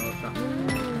it. No, it's not.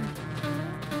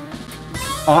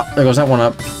 Oh, there goes that one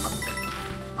up.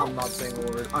 I'm not saying a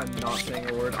word. I'm not saying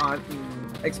a word. I'm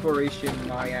exploration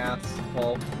my ass,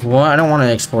 Paul. What? I don't want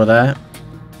to explore that.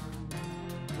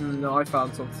 No, I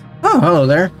found something. Oh, hello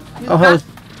there. Oh, hello.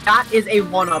 That is a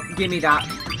 1-up. Give me that.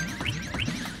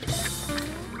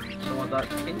 I want that.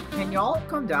 Can y'all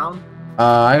come down?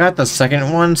 I got the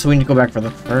second one, so we need to go back for the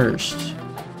first.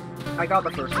 I got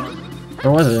the first one.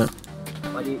 Where was it?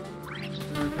 Buddy.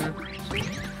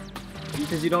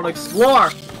 Because you don't explore!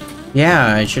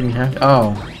 Yeah, I shouldn't have.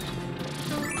 Oh.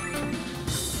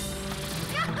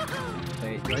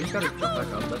 Wait, do I just gotta jump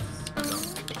back up?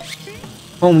 That's...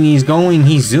 Oh, he's going.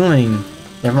 He's zooming.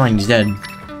 Never mind, he's dead.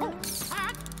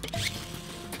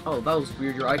 Oh, that was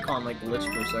weird. Your icon like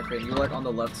glitched for a second. You were like on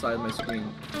the left side of my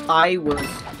screen. I was...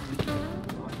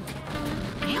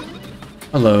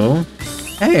 Hello.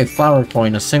 Hey, flower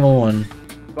coin, a single one.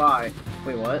 Bye.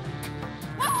 Wait, what?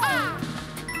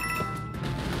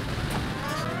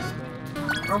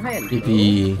 Oh, hey.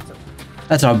 PP.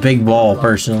 That's a big ball,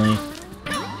 personally.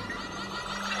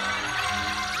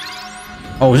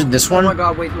 Oh, is it this one? Oh my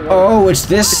god, wait. The Oh, it's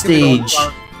this stage.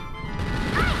 How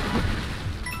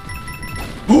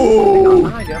do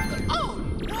I get up there?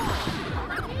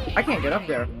 I can't get up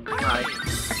there. I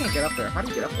can't get up there. How do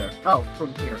you get up there? Oh,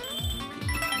 from here.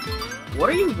 What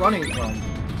are you running from?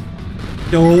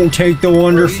 Don't take the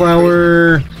wonder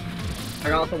flower. I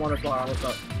got the wonder flower. What's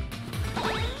up?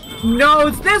 No,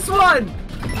 it's this one!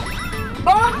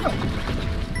 Oh!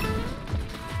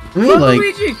 Really, like,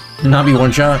 Luigi! not be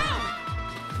one shot.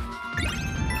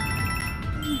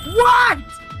 What?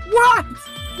 What?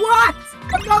 What?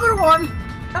 Another one!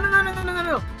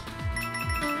 No.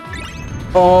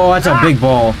 Oh, that's a big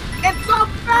ball. It's so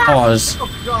fast! Pause. Oh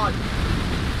god.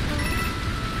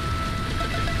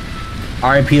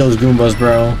 RIP those Goombas,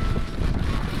 bro.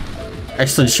 I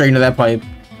slid straight into that pipe.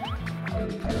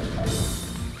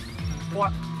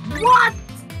 What? What?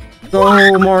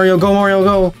 Go, Mario, go, Mario,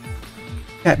 go.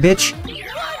 That bitch. It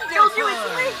kills you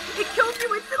instantly? It kills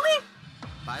you instantly?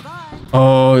 Bye bye.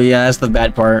 Oh, yeah, that's the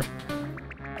bad part.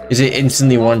 Is it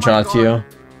instantly one-shots you?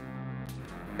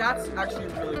 That's actually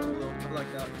really cool though. I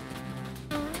like that.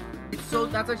 It's so,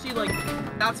 that's actually like,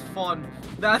 that's fun.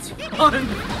 That's fun.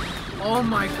 Oh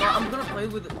my god, I'm gonna play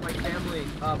with my family.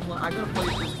 I'm gonna play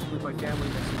this with my family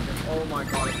next weekend. Oh my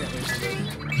god, I can't wait for this.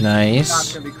 That's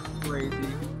Nice. gonna be crazy.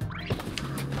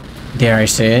 Dare I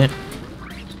say it?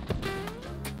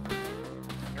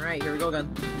 Alright, here we go again.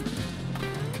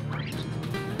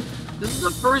 This is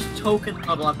the first token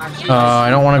level I've actually... I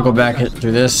don't want to go back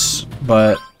through this,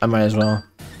 but I might as well.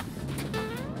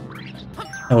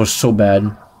 That was so bad.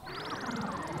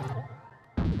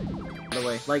 By the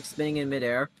way, like spinning in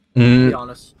midair. Mm. Be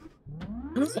honest.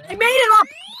 I made it up!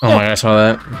 Oh my god, I saw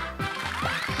that.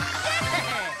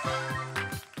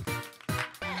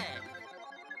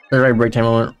 There's right break time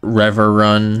moment. Rever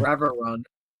run. Forever run.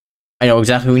 I know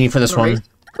exactly what we need for this one. Race?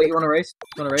 Wait, you wanna race?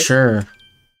 You wanna race? Sure.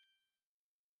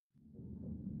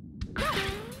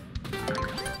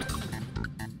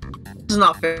 This is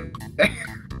not fair.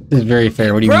 This is very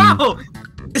fair. What do you mean? Bro!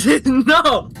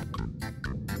 No!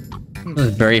 This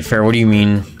is very fair. What do you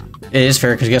mean? It is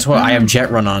fair because guess what? I have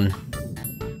jet run on.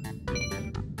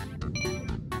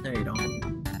 There you don't.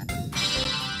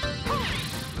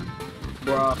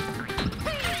 Bruh.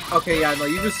 Okay, yeah, no,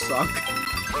 you just suck.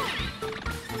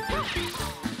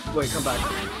 Wait, come back.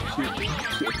 Shoot.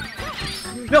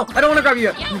 No, I don't want to grab you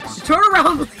yet. Turn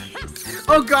around, please.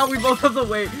 Oh god, we both have the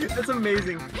weight. That's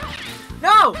amazing.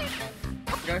 No!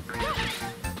 Okay.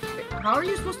 How are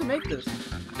you supposed to make this?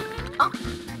 Ah.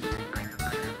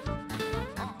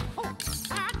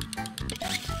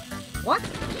 What?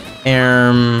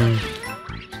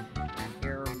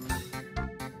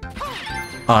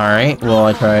 Alright, well,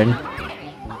 I tried.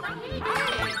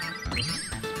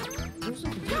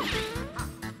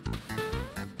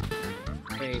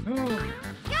 Wait.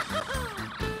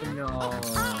 No.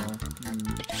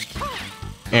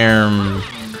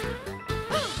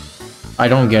 I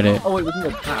don't get it. Oh wait, we can go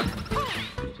back.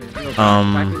 We can go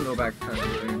back. We can go back.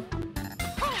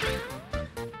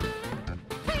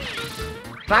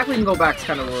 Back we can go back is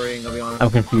kind of worrying, I'll be honest. I'm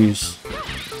confused.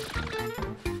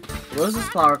 What does this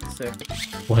flower have to say?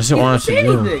 What does it want us to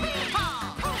do? Anything.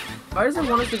 Why does it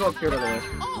want us to go up here, by the way?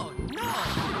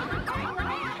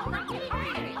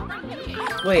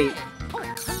 Wait.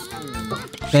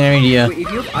 Killing an idea. Wait, if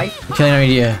you have ice... Killing an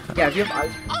idea. Yeah, if you have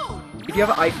ice... If you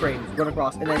have an iframe, run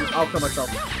across, and then I'll kill myself.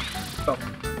 Go. I'm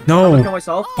gonna No! kill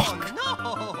myself.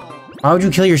 Why would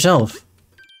you kill yourself?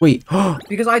 Wait.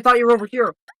 Because I thought you were over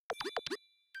here.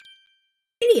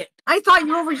 Idiot! I thought you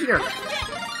were over here.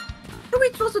 What are we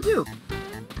supposed to do?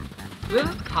 Do we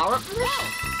have power up for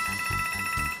this?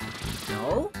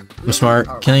 No? I'm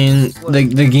smart. Killing...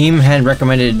 The game had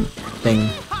recommended thing.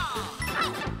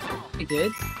 It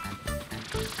did?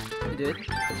 It did?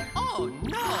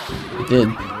 It did.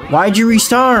 Why'd you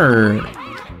restart?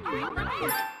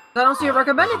 I don't see a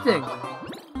recommended thing.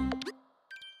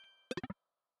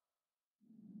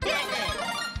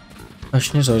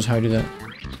 Question is always how I do that.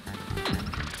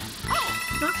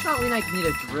 Not we like need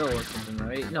a drill or something,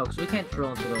 right? No, because we can't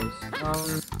drill into those.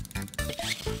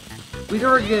 We could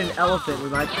already get an elephant. We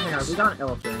might. Hang on, we got an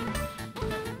elephant.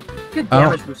 Good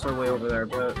damage boost our way over there,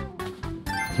 but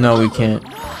no, we can't.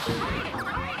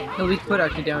 no, we could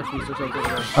actually damage boost ourselves over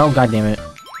there. Oh god damn it!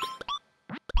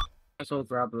 So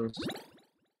grab those.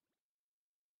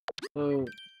 So,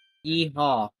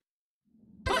 yeehaw.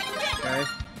 Okay.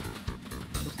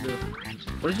 Let's do.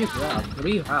 What did you grab? What do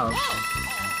you have?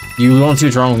 You don't see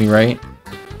what's wrong with me, right?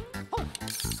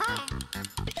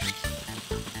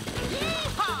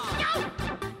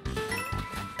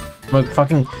 Like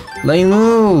fucking, let me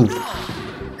move.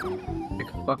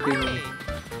 Like fucking.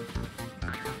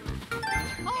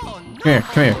 Come here,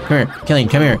 come here, come here, Killian,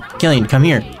 come here, Killian, come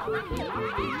here.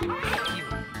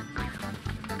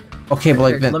 Okay, but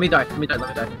like Let me die. Let me die. Let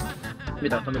me die. Let me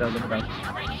die. Let me die. Let me die.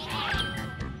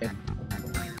 Okay.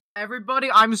 Everybody,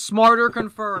 I'm smarter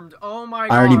confirmed. Oh my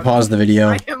god. I already paused the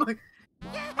video.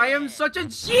 I am such a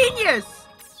genius.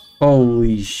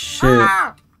 Holy shit.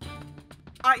 Ah!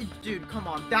 Dude, come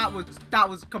on. That was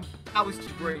too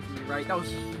great for me, right? That was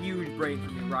huge brain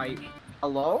for me, right?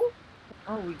 Hello?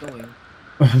 Where are we going?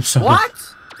 I'm sorry.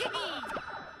 What?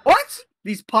 What?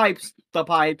 These pipes. The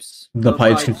pipes. The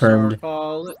pipes confirmed.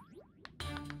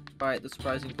 Alright, the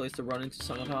surprising place to run into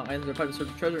somehow. I enter the pipe to search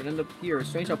for treasure and end up here.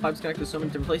 Strange how pipes connect to so many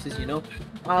different places, you know?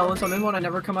 Once I'm in one, I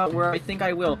never come out where I think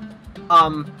I will.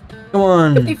 Come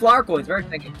on. 50 flower coins, very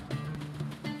thank you.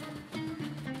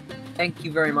 Thank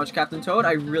you very much, Captain Toad.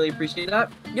 I really appreciate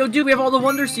that. Yo, dude, we have all the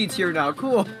Wonder Seeds here now.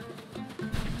 Cool.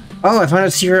 Oh, I found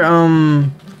a secret,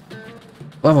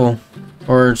 level.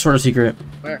 Or sort of secret.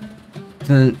 Where? It's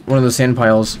in one of the sand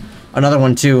piles. Another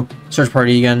one, too. Search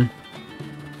party again.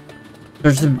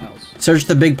 Search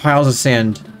the big piles of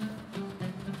sand.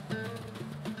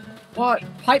 What?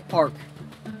 Pipe Park.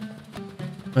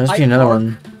 There must be another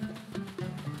one.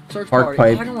 Search Park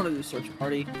party. pipe. I don't want to do a search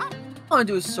party. I don't want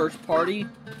to do a search party.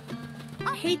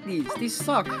 I hate these. These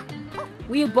suck.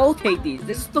 We both hate these.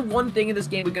 This is the one thing in this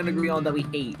game we can agree on that we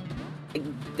hate.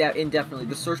 That indefinitely.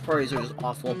 The search parties are just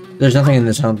awful. There's nothing in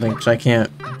this, I don't think, so I can't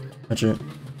touch it.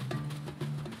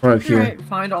 Right up here. Right,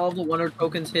 find all of the wonder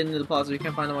tokens hidden in the plaza. You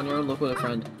can't find them on your own. Look with a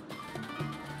friend.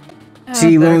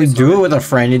 See, when we do it with a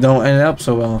friend, you don't end up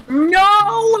so well.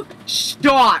 No!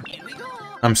 Stop!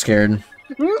 I'm scared.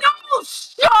 No!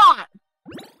 Stop!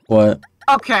 What?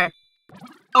 Okay.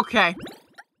 Okay.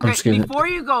 I'm Okay, scared. before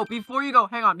you go,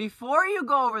 hang on. Before you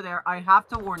go over there, I have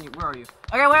to warn you. Where are you?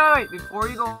 Okay, wait. Before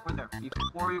you go over there.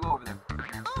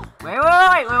 Wait.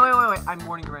 I'm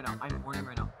warning you right now.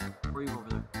 Before you go over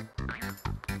there.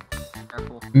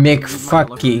 Careful. Mick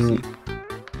fucking.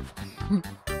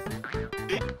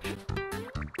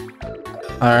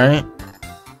 Alright.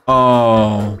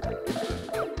 Oh.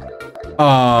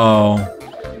 Oh.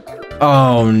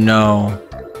 Oh no.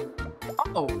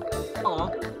 Oh. Hello.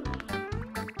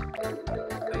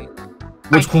 Wait.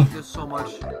 Which I hate this so much.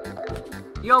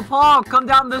 Yo, Paul, come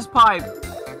down this pipe.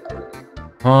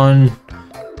 On.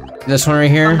 This one right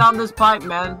Come here? down this pipe,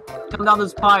 man. Come down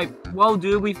this pipe. Whoa,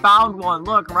 dude, we found one.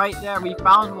 Look, right there, we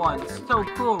found one. It's so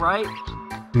cool, right?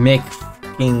 Mick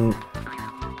fucking.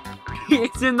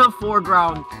 It's in the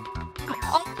foreground.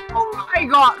 Oh my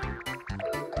god!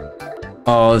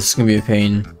 Oh, this is gonna be a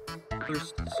pain.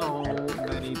 There's so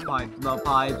many pipes. The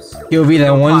pipes. POV,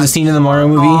 that one scene in the Mario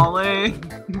movie.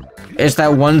 Falling. It's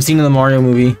that one scene in the Mario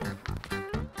movie.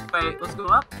 Wait, let's go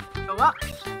up. Go up.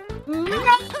 No!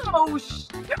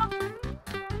 Stop!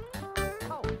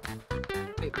 Oh.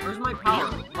 Wait, where's my power?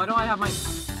 Why don't I have my...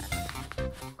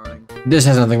 This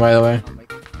has nothing, by the way.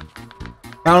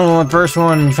 Found the first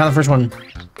one. You found the first one.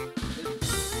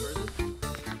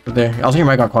 Right there. Also, your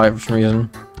mic got quiet for some reason.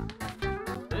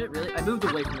 Did it really? I moved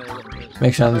away from it a little bit.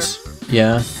 Makes sense.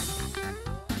 Yeah.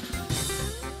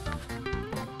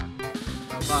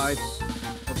 The pipes.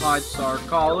 The pipes are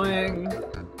calling.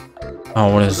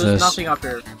 Oh, what is There's this? nothing up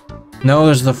here. No,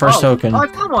 there's the first token. Oh, I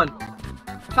found one.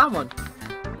 I found one.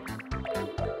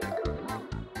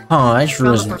 Oh, I I just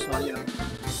found the realized. first one, yeah.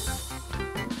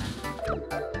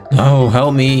 Oh,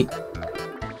 help me.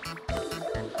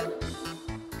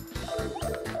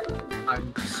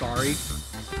 I'm sorry.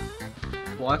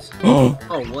 What? Oh,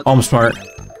 Oh, what? I'm smart.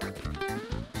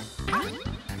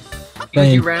 Because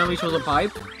you Dang. randomly chose a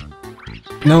pipe?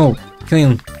 No,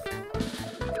 clean.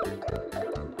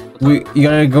 You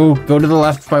gotta go to the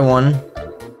left by one.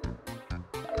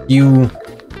 And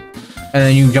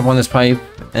then you jump on this pipe,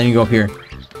 and you go up here.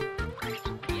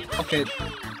 Okay.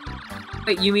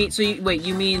 Wait, you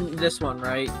mean this one,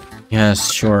 right?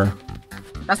 Yes, sure.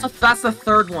 That's the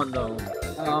third one though.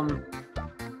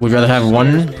 Would you rather have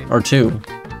one or two?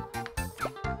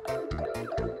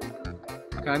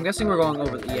 Okay, I'm guessing we're going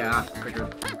over. Yeah,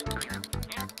 figured.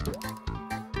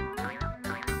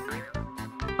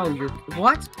 Oh, you're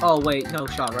what? Oh wait, no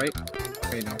shot, right?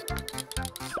 Okay, no.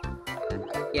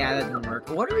 Yeah, that didn't work.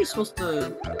 What are we supposed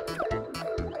to?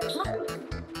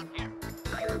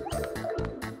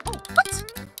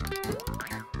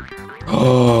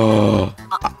 Oh,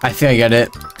 I think I get it.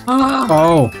 Ah!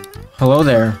 Oh, hello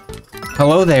there.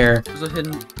 Hello there. There's a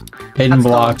hidden. Hidden That's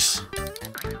blocks.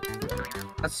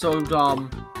 That's so dumb.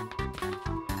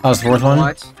 That was the fourth one?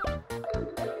 What?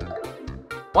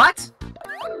 What?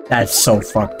 That's so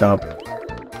fucked up.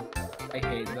 I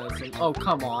hate this. Oh,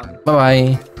 come on.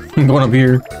 Bye-bye. I'm going up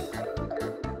here.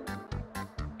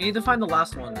 You need to find the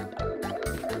last one.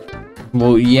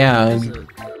 Well, yeah. Is it?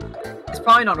 It's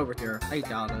probably not over here. I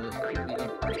doubt it.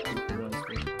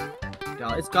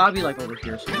 Yeah, it's gotta be like over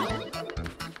here somewhere.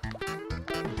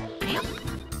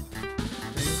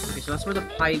 Okay, so that's where the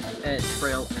pipe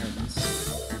trail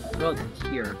ends. Well,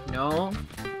 here. No.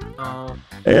 No.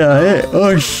 Yeah,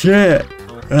 oh shit.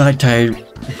 I'm tired.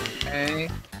 Okay.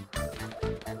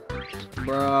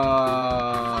 Bruh,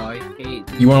 I hate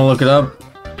these. You want to look it up?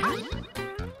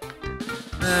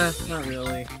 Not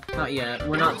really. Not yet.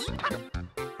 We're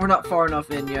not far enough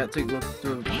in yet to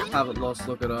have it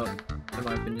look it up, in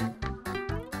my opinion.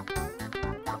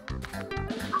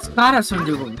 It's gotta have something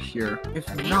to do over here.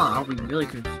 If not, I'll be really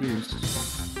confused.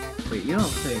 Wait, you don't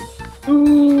think?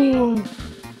 Ooh.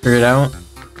 Figure it out.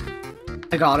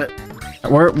 I got it.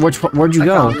 Where'd you I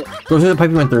go? found it. Go through the pipe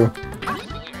you went through.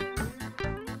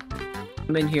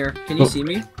 I'm in here. Can you see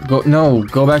me? Go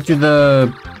back to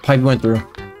the pipe you went through.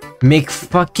 Make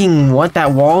fucking what?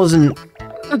 That wall isn't.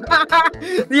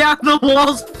 Yeah, the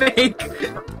wall's fake.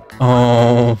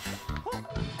 Oh.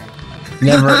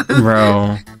 Never,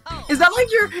 bro. Is that like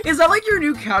your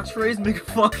new catchphrase? Make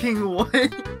fucking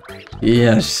what?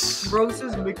 Yes. Bro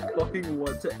says McFucking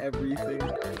what to everything.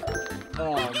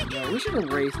 Oh no, we should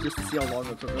have raced just to see how long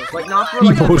it took us. Like not for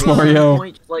like a Post racing Mario.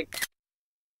 point, just, like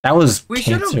That was we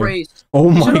should have cancer. raced. Oh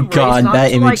We my should've god, raced, not that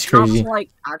to, image crazy.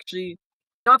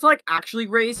 not to like actually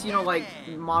race, you know, like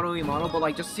mano a mano, but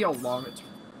like just see how long it took.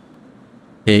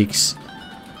 Takes. I'm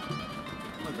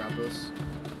gonna grab this.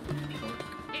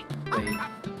 Wait.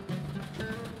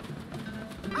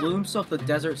 Glimpse of the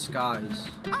desert skies.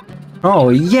 Oh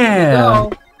yeah.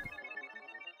 No.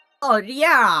 Oh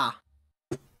yeah.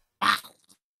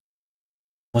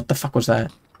 What the fuck was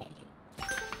that?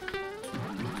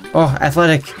 Oh,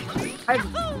 athletic.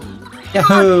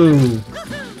 Yahoo!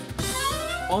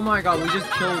 Oh my god, we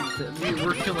just killed.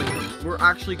 We're killing them. We're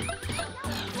actually.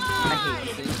 I hate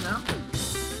these things now.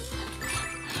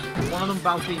 One of them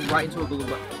bounced me right into a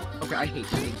balloon. Okay, I hate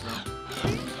these things now.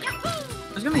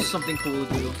 There's gonna be something cool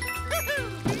to do.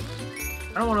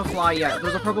 I don't want to fly yet.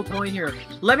 There's a purple coin here.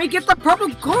 Let me get the purple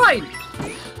coin!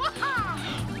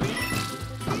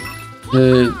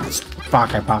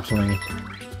 Fuck, I popped something.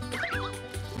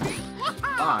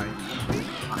 Bye.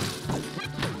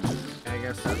 I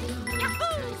guess that wasn't really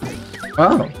anything.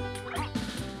 Oh.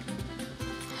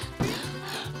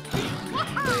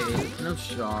 Wait, no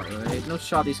shot, right? No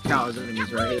shot these cows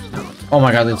enemies, right? No. Oh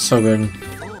my god, that's so good.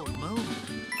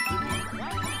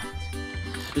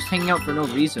 Just hanging out for no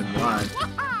reason. Why?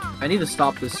 I need to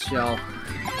stop this shell.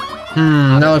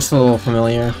 That looks a little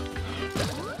familiar.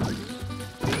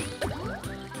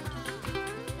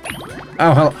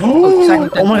 Oh, hello.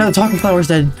 Oh my god, the talking flower's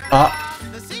dead.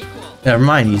 Never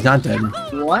mind, he's not dead.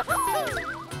 What?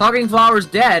 Talking flower's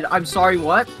dead? I'm sorry,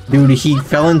 what? Dude, he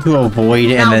fell into a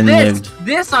void and then lived.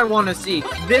 This I want to see.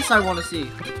 This I want to see.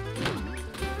 What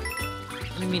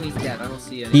do you mean he's dead? I don't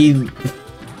see it. You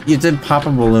did pop a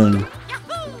balloon.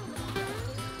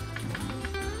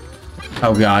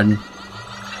 Oh god.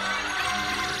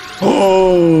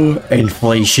 Oh,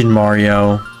 inflation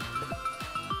Mario.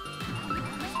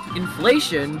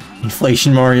 Inflation?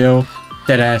 Inflation Mario.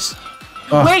 Deadass.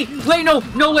 Oh. Wait,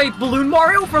 no, wait, Balloon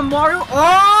Mario from Mario?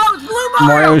 Oh, it's Balloon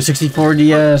Mario! Mario 64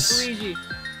 DS. Luigi.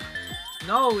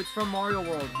 No, it's from Mario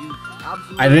World. You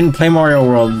absolutely. I didn't play Mario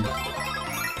World.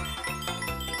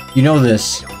 You know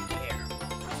this.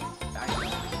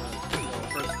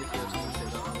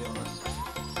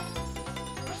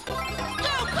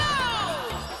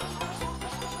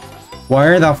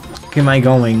 Where the fuck am I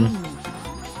going?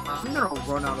 I'm gonna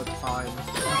run out of time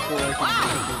before I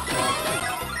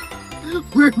can do.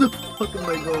 Where the fuck am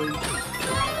I going?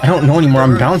 I don't know anymore.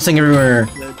 I'm bouncing everywhere.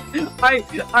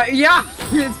 Yeah,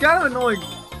 it's kind of annoying.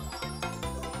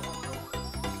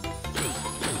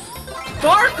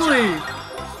 Barkley!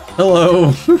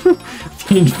 Hello.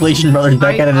 The Inflation Brothers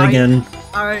back at it again.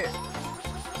 Alright.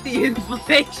 The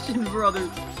Inflation Brothers.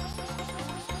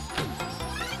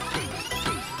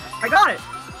 I got it!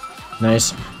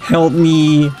 Nice. Help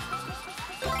me.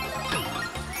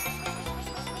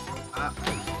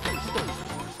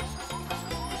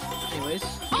 Anyways.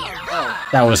 Oh.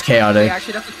 That was chaotic. Okay,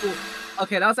 actually, that's a cool.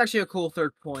 Okay, that's actually a cool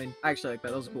third point. I actually like that.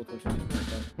 That was a cool third point.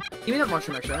 Give me that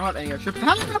mushroom extra. I don't have any extra.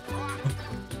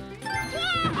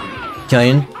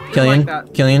 Killian. Yeah,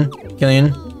 Killian.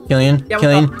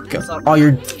 Oh,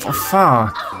 you're. Oh,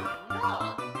 fuck.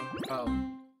 Oh.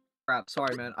 Crap.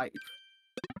 Sorry, man.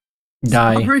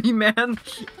 Die. Sorry, man.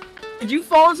 Did you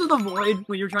fall into the void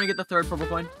when you were trying to get the third purple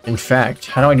coin? In fact,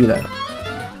 how do I do that?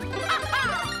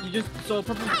 So a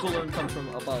purple balloon comes from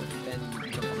above and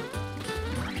you jump on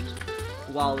it.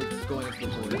 While it's going into the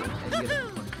void and you get the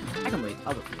purple coin. I can wait.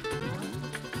 I'll wait.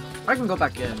 I can go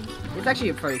back in. It's actually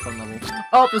a very fun level.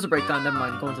 Oh, there's a break time. Never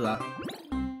mind. Go into that.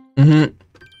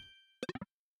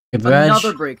 Good badge.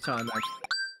 Another break time, actually.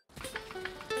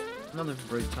 Another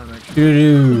break time,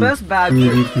 actually. The best badge.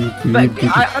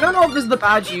 I don't know if this is the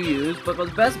badge you use, but the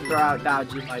best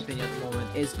badge, in my opinion, at the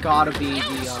moment, is gotta be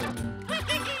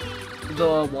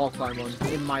the wall climb one,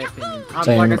 in my opinion.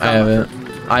 Same, like I have it.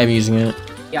 I'm using it.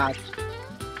 Yeah.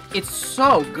 It's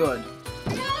so good.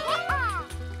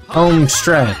 Home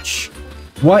stretch.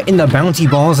 What in the bounty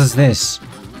balls is this?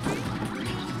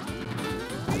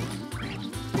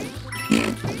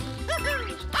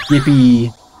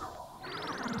 Yippee.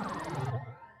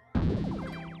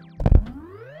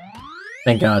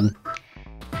 Thank God.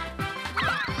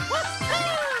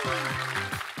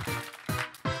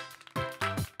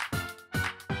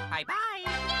 Bye-bye.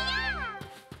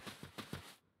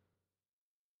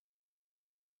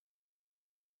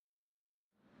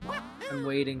 I'm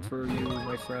waiting for you,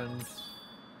 my friend.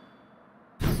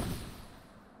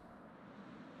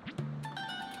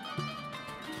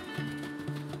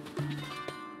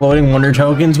 Loading wonder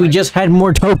tokens. We just had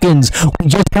more tokens. We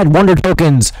just had wonder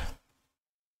tokens.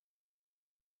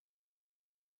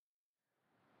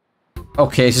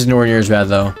 Okay, this is nowhere near as bad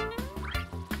though.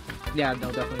 Yeah,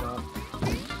 no, definitely not.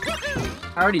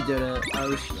 I already did it.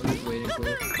 I'm just waiting for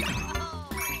it.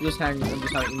 I'm just hanging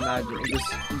mad. I'm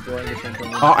just enjoying the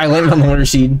champagne. Oh, I landed on the wonder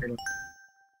seed.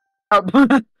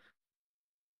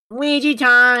 Ouija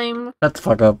time! Shut the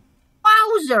fuck up.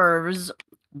 Wowzers!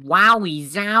 Wowie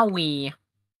zowie!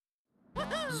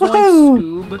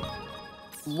 Zoink Scoob.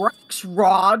 Rex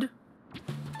Rod.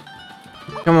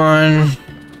 Come on.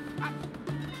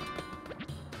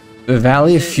 The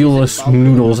Valley of Fuelless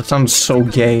Noodles. That sounds so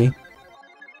gay.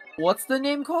 What's the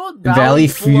name called? Valley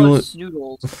Fuelless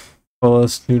Noodles.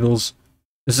 Fuelless Noodles.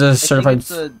 This is a certified.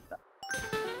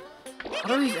 What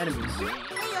are these enemies?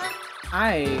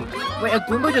 Wait, a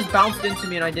Goomba just bounced into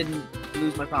me and I didn't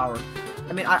lose my power.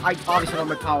 I mean, I obviously don't have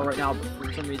my power right now, but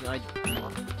for some reason I...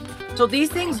 So these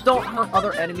things don't hurt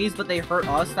other enemies, but they hurt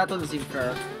us? That doesn't seem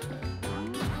fair.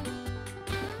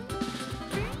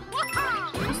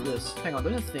 What is this? Hang on,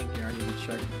 there's a thing here I need to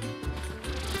check.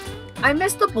 I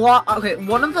missed the block. Okay,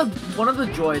 one of the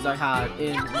joys I had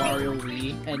in Mario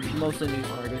Wii and most of the new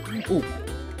Mario. Ooh,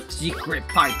 secret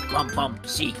pipe, bum bum.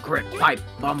 Secret pipe,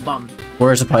 bum bum.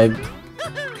 Where's the pipe?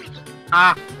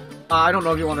 I don't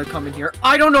know if you want to come in here.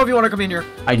 I don't know if you want to come in here.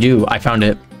 I do. I found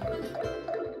it.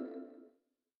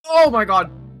 Oh my god.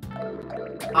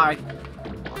 Hi.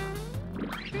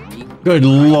 Good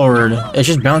lord. It's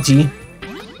just bouncy.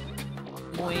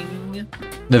 Boing.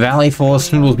 The Valley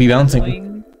Fuelless Noodles be bouncing.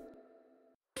 Boing.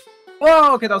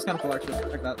 Whoa, okay, that was kind of cool actually.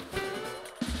 Like that.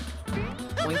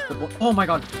 Boink the oh my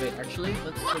god. Wait, actually,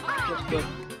 let's go.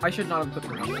 I should not have put the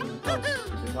boink the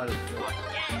boink.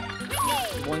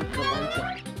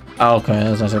 Oh, okay,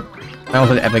 that's nice. I don't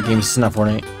play Epic Games, it's not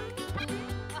Fortnite.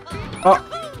 Oh!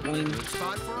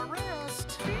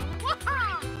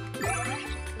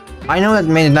 I know that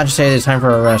made it not to say it's time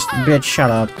for a rest. Bitch, shut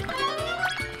up.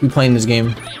 We playing this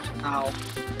game. Ow.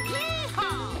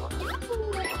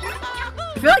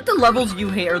 I feel like the levels you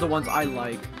hate are the ones I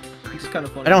like. It's kind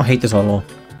of funny. I don't hate this level.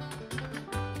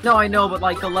 No, I know, but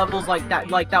like the levels like that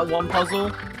one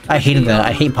puzzle. I hated that.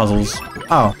 I hate puzzles.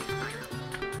 Oh.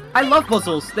 I love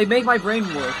puzzles. They make my brain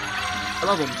work. I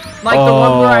love them. Like the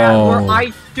one where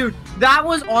I dude, that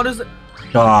was honestly.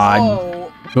 God.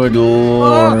 Oh. Good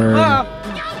lord.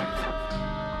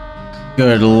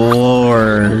 Good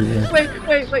lord.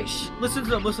 Wait. Shh. Listen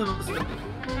to them. Listen to them.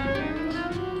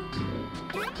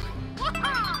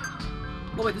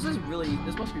 Oh wait, this must be really easy.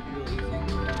 Oh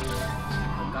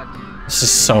god. This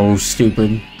is so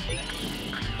stupid.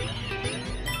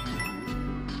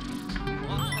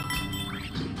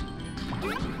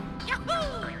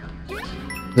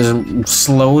 This is the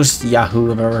slowest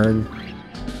Yahoo I've ever heard.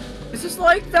 This is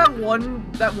like that one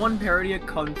parody of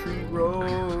Country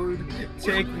Road.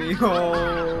 Take me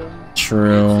home.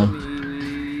 True.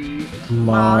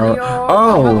 Mario.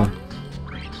 Oh.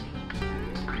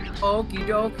 Okie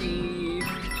dokie.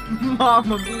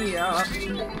 Mamma mia.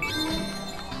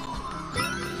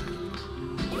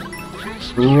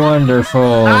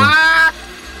 Wonderful. Ah!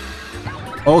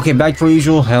 Okay, back to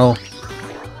usual hell.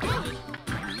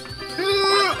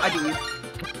 I do.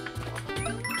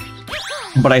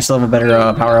 But I still have a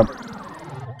better power up.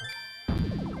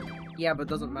 Yeah, but it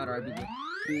doesn't matter. I beat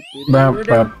you.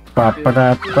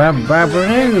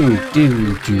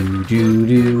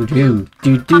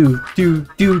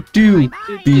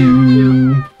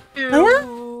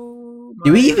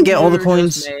 Do we even get all the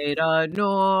coins? Made a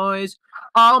noise.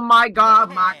 Oh my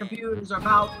god, my computer's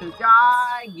about to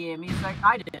die. Give me a sec.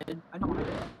 I did. I know what I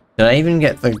did. Did I even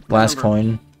get the last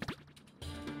coin?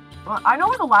 Well, I know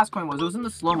where the last coin was. It was in the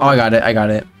slow-mo. Oh, I got it. I got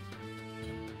it.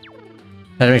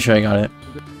 Had to make sure I got it.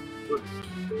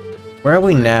 Where are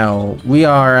we now? We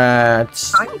are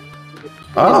at...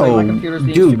 Oh,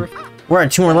 dude. We're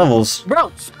at 2 more levels.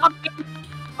 Bro, stop.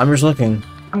 I'm just looking.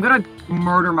 I'm gonna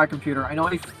murder my computer. I know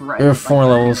I threatened. There are 4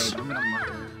 levels. I'm gonna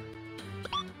murder it.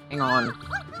 Hang on.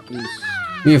 Please.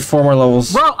 We have 4 more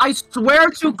levels. Bro, I swear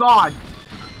to God.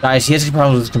 Guys, he has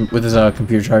problems with his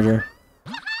computer charger.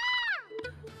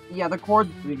 Yeah, the cord's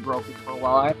been broken for a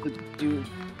while. I have to do...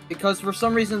 Because for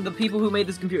some reason, the people who made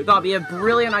this computer thought it'd be a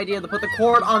brilliant idea to put the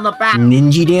cord on the back.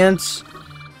 Ninja dance?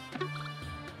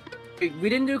 We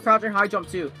didn't do crouching high jump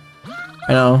too.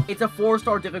 I know. It's a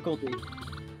 4-star difficulty.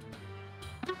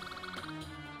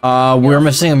 We're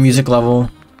missing a music level.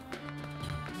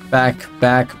 Back.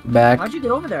 How'd you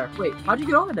get over there? Wait, how'd you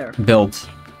get over there? Built.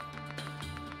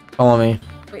 Follow me.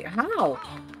 Wait, how?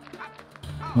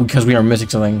 Because we are missing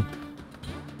something.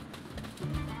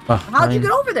 How'd you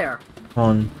get over there? Hold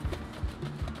on.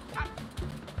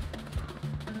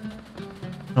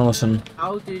 Now listen.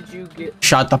 How did you get?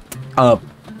 Shut the up.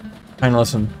 Trying to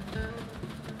listen.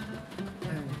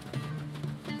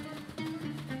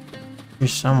 You're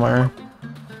somewhere.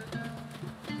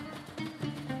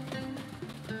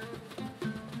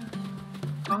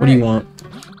 Oh, What do you want?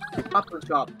 Poplin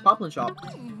shop. Poplin shop.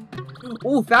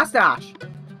 Ooh, fast dash.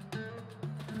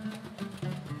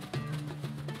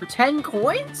 For 10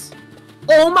 coins?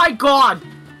 Oh my god!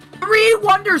 3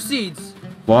 wonder seeds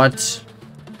What?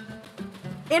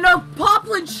 in a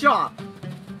poplin shop.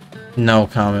 No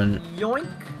comment. Yoink,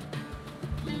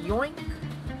 yoink,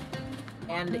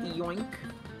 and yoink.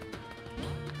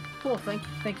 Cool. Thank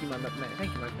you, my man.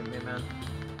 Thank you, my man.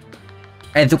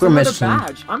 I think we're missing.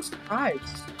 Badge. I'm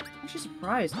surprised. I'm actually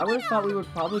surprised. I would have thought we would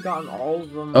probably gotten all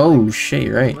of them. Oh like, shit,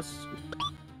 you're right.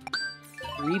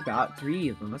 3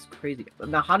 of them. That's crazy.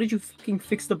 Now, how did you fucking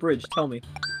fix the bridge? Tell me.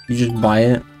 You just buy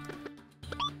it.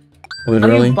 How do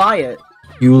Literally. you buy it?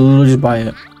 You literally just buy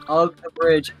it. Oh, the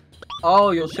bridge.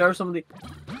 Oh, you'll share some of the.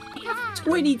 I have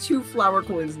 22 flower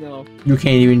coins now. You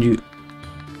can't even do.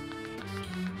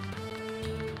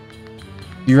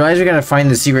 You realize we gotta find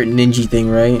the secret ninja thing,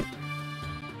 right?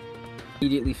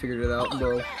 Immediately figured it out,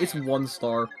 bro. It's 1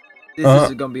 star. This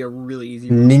is gonna be a really easy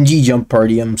one. Ninja jump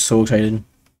party. I'm so excited.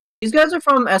 These guys are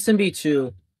from SMB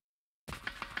 2.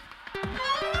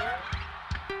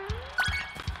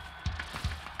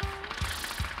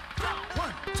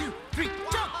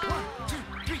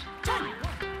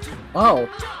 Oh.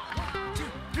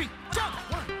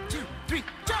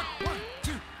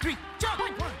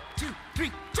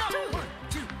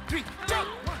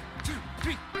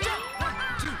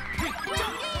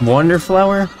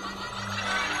 Wonderflower?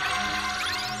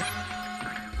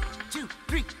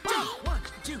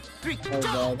 Oh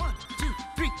god.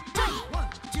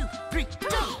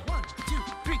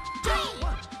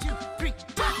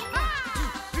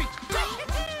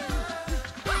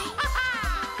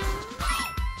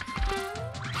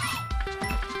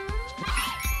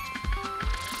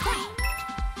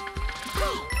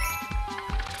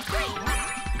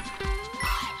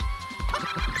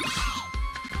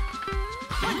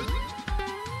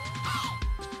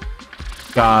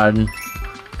 God.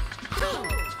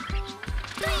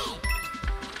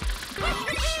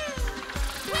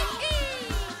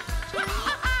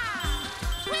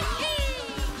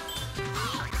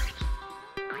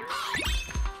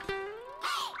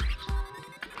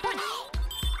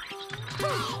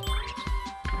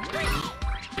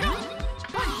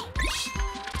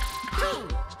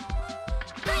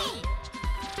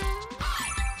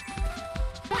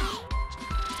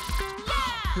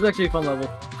 This is actually a fun level.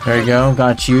 There you go.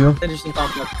 Got you. Interesting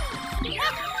concept.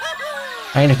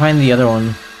 I need to find the other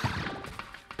one.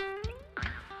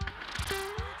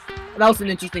 That was an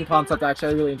interesting concept,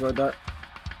 actually. I really enjoyed that.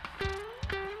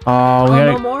 Oh, we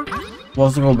No gotta. more? We'll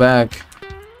have to go back.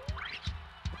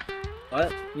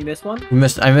 What? You missed one? We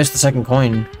missed. I missed the second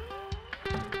coin.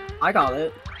 I got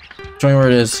it. Show me where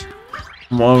it is.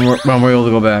 When we're able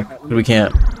to go back. Alright, We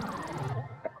can't.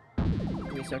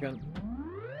 Give me a second.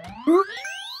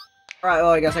 Alright,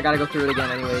 well, I guess I gotta go through it again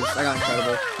anyways. I got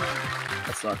incredible.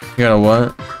 That sucks. You got a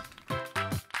what?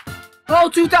 Oh,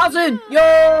 2,000!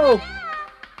 Yo!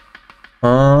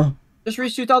 Just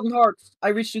reached 2,000 hearts. I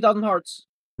reached 2,000 hearts.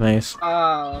 Nice. 2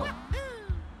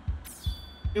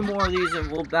 more of these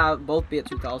and we'll both be at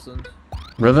 2,000.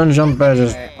 Rhythm jump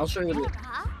badges. Okay, I'll show you the...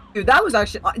 Dude, that was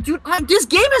actually... dude, this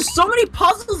game has so many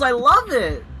puzzles! I love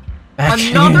it!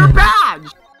 Another badge!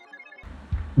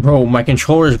 Bro, my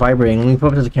controller is vibrating. Let me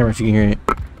put it to the camera so you can hear it.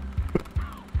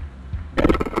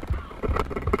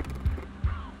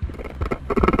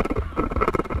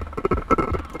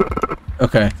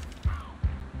 Okay.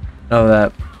 None of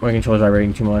that. My controller's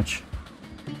vibrating too much.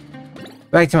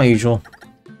 Back to my usual.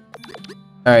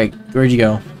 Alright, where'd you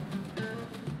go?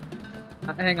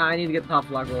 Hang on, I need to get the top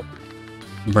flag roll.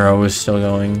 Bro is still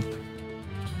going.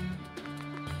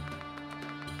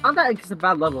 Not that it's a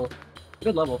bad level.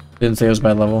 Good level. Didn't say it was a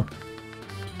bad level.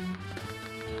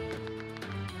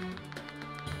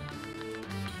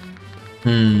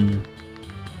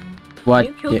 What?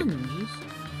 Can you kill the knees?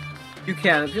 You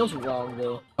can. It feels wrong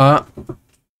though. I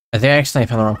think I accidentally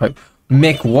found the wrong pipe.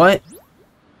 Mick, what?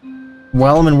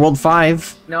 Well, I'm in World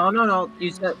 5. No.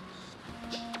 You said...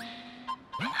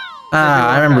 Ah,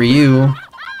 I remember you.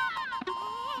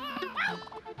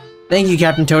 Thank you,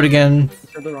 Captain Toad again. You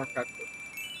said the wrong catchphrase.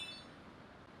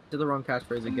 Did the wrong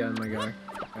catchphrase again, my guy.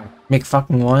 Okay. Mick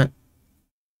fucking what?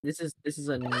 This is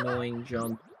an annoying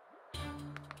jump.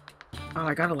 Oh,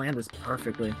 I gotta land this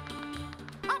perfectly.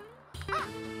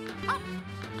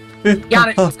 Got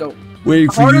it. Let's go. Wait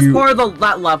The hardest part of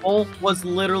that level was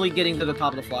literally getting to the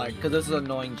top of the flag, because this is an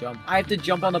annoying jump. I have to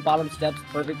jump on the bottom steps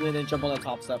perfectly and then jump on the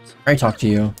top steps. I talk to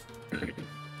you.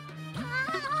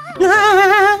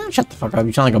 Shut the fuck up,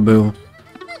 you sound like a boo.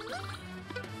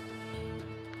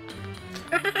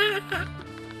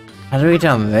 How do we get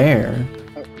down there?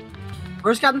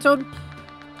 Where's Captain Toad?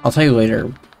 I'll tell you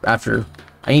later, after.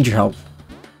 I need your help.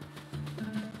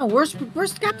 Oh, where's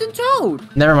Captain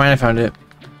Toad? Never mind, I found it.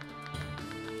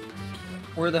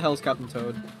 Where the hell's Captain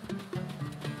Toad?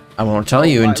 I won't tell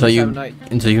you until you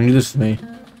can do this with me.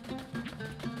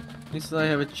 At least I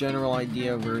have a general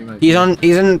idea of where he might be.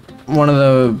 He's in one of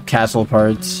the castle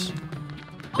parts.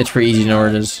 It's pretty easy to know where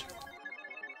it is.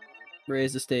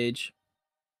 Raise the stage.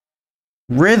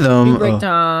 Rhythm. Break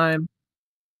time.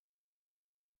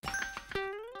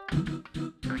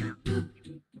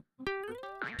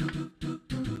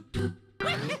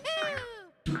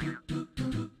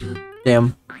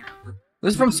 Damn.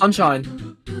 This is from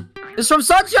Sunshine. This is from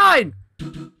Sunshine!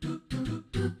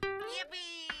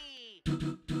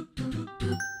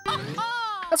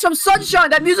 That's from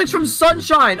Sunshine! That music's from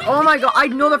Sunshine! Oh my god, I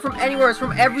know that from anywhere. It's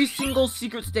from every single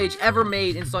secret stage ever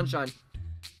made in Sunshine.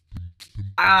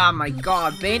 Ah my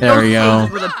god, Bane. There we go. Those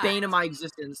were the bane of my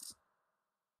existence.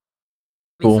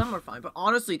 I Cool. mean, some were fine, but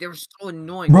honestly, they were so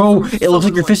annoying. Bro, it looks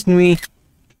like you're fisting me.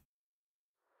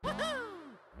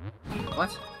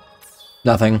 What?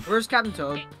 Nothing. Where's Captain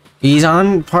Toad? He's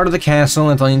on part of the castle,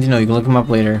 that's all you need to know. You can look him up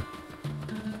later.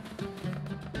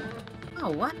 Oh,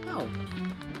 what? No.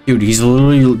 Dude, he's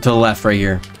literally to the left right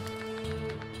here.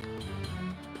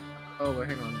 Oh, wait,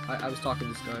 hang on. I was talking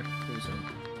to this guy. What were you saying?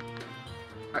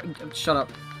 Alright, shut up.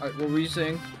 Alright, what were you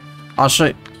saying? I'll show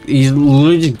you. You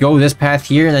literally just go this path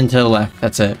here and then to the left.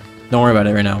 That's it. Don't worry about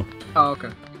it right now. Oh, okay.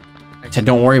 I said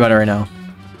don't worry about it right now.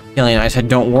 Alien, I said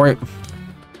don't worry.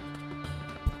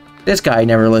 This guy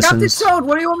never listens. Captain Toad,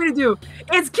 what do you want me to do?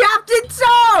 It's Captain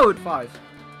Toad! 5.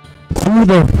 Who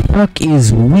the fuck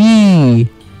is we?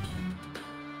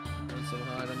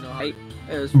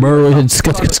 Bro, it's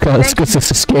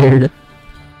scared.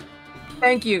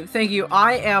 Thank you.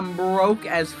 I am broke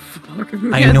as fuck.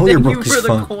 I know you're broke as for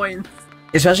fuck. The coins.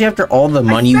 Especially after all the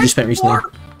money you just spent recently.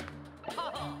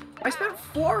 I spent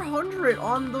 400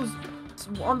 on those.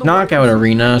 On the Knockout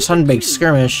arena, sun-baked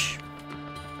skirmish.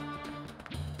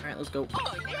 Alright, let's go.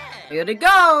 Here to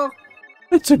go!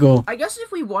 It's a goal. I guess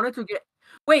if we wanted to get...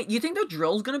 Wait, you think the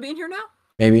drill's gonna be in here now?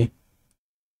 Maybe.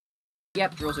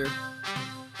 Yep, drill's here.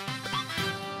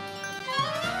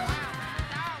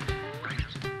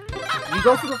 You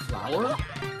go for the flower?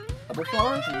 Double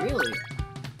flower? Really?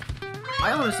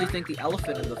 I honestly think the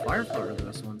elephant and the fire flower are the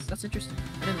best ones. That's interesting.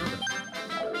 I didn't know that.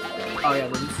 Oh yeah,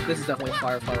 this is definitely a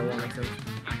fire flower one, I think.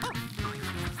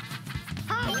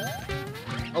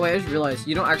 Oh wait, I just realized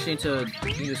you don't actually need to.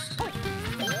 You just.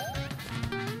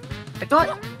 I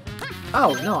thought.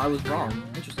 Oh no, I was wrong.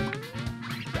 Interesting.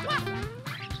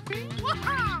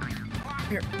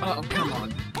 Here. Oh come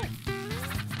on.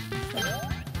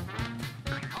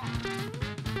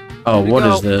 Oh, what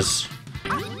is this?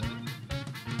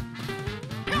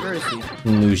 Where is he?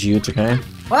 Lose you, it's okay.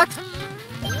 What?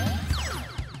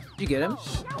 Did you get him?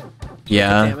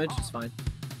 Yeah. Damage, it's fine.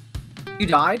 You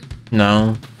died?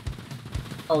 No.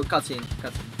 Oh, cutscene.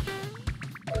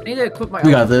 I need to equip my. We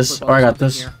got this. Or I got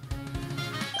this.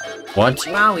 What?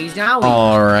 Wowie, zowie.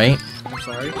 Alright. I'm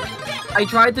sorry. I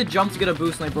tried to jump to get a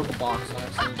boost and I broke a box.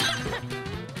 Honestly.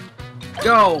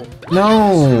 Go!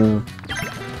 No!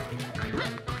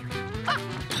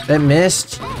 That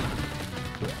missed.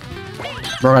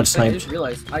 Bro got sniped.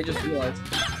 I just realized.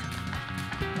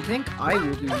 I think I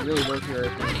will do really well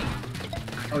here.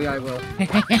 Oh yeah, I will.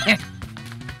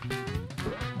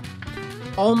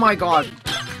 Oh my god.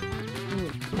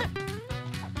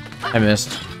 I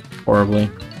missed. Horribly.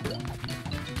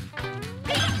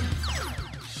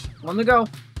 On the go.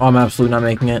 Oh, I'm absolutely not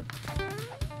making it.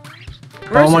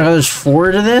 Where oh my god, there's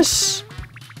 4 to this?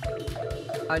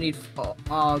 I need.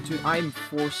 Dude, I'm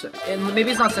 4 seconds. And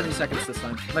maybe it's not 70 seconds this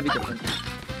time. It might be different.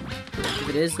 If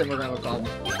it is, then we're gonna have a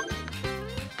problem.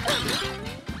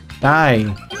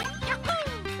 Die.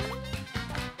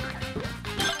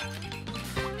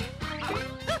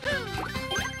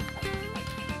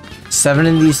 Seven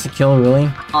of these to kill,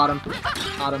 really? Got him.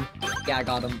 Got him. Yeah, I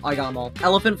got him. I got them all.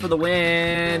 Elephant for the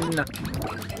win.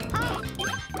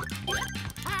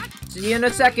 See you in a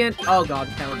second. Oh god,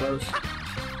 camera goes.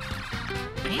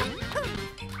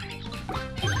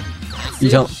 You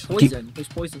tell. Poison. There's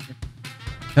poison here.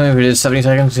 Tell me if it is 70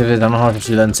 seconds. If it is, I don't know how to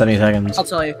do that in 70 seconds. I'll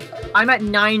tell you. I'm at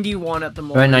 91 at the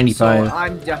moment. I'm at 95. So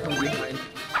I'm definitely behind.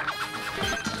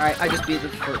 Alright, I just beat the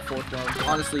fourth one.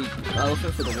 Honestly,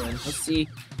 elephant for the win. Let's see.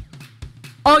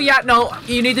 Oh yeah, no,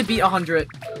 you need to beat 100.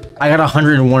 I got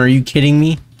 101. Are you kidding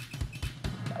me?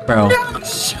 Bro.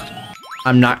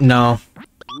 I'm not, no.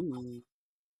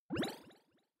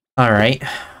 Alright.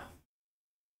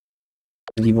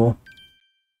 Evil.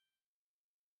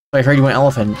 I heard you went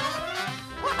elephant.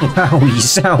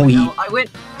 Wowie, No, I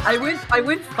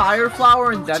went fire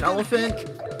flower and then elephant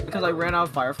because I ran out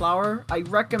of fire flower. I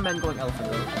recommend going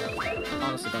elephant though.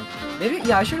 Honestly, though. Maybe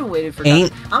yeah, I should have waited for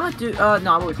that. I'm gonna do no, I'm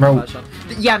gonna wait for the badge challenge.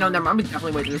 Yeah, no, never mind. I'm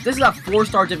definitely waiting for this. This is a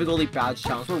 4-star difficulty badge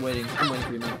challenge. We're waiting. I'm waiting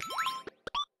for you now.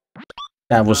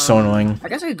 That was so annoying. I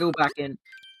guess I could go back in.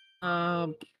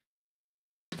 Wow,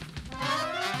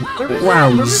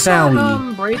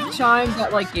 that, break time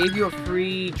that like gave you a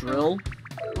free drill.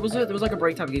 What was it? There was like a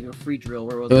break time that gave you a free drill.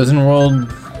 Where was it? It was in World.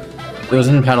 It was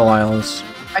in Petal Isles.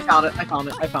 I found it. I found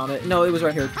it. I found it. No, it was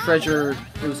right here. Treasure.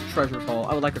 It was Treasure Fall.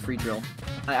 I would like a free drill.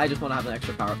 I just want to have an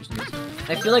extra power up.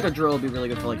 I feel like a drill would be really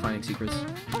good for like finding secrets.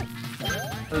 I'm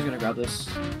just gonna grab this.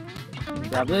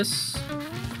 Grab this.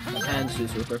 And just do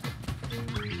this real quick.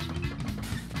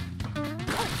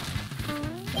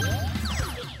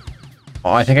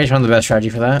 Oh, I think I found the best strategy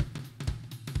for that.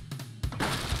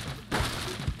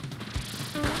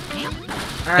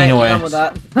 Alright, anyway, done with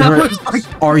that.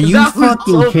 Are you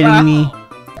fucking kidding me?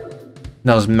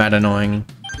 That was mad annoying.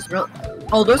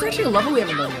 Oh, there's actually a level we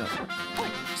haven't done yet.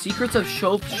 Secrets of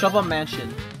Shova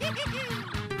Mansion.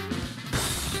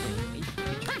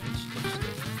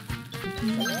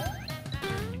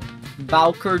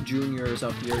 Valker Jr. is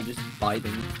up here just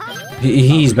vibing.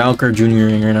 He's Valker Jr.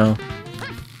 right now.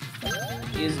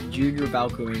 He is Junior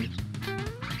Valkyrie.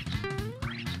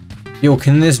 Yo,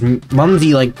 can this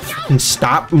Mumsy like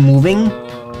stop moving?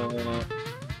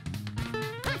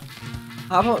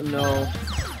 How about no?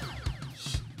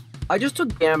 I just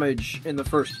took damage in the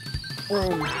first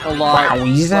a lot.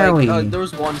 Like, there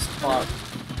was one spot.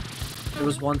 There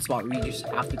was one spot where you just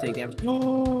have to take damage.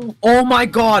 Oh my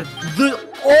god!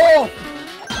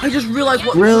 I just realized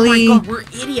what. Really? Oh my god, we're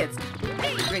idiots.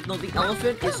 Wait, no, the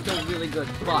elephant is still really good,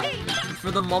 but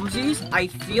for the mumsies, I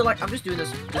feel like I'm just doing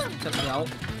this just to test it out.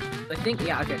 I think,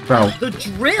 yeah, okay. Bro. The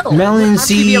drill! Melon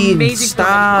seed!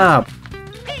 Stop!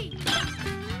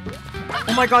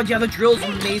 Oh my god, yeah, the drill is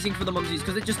amazing for the mumsies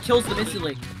because it just kills them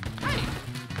instantly.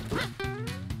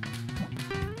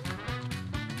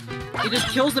 It just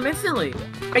kills them instantly.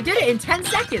 I did it in 10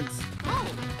 seconds.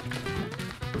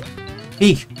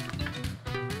 Peek.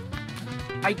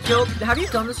 I killed. Have you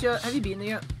done this yet? Have you beaten it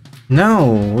yet?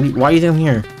 No. Why are you down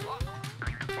here?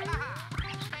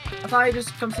 I thought I'd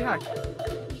just come say hi.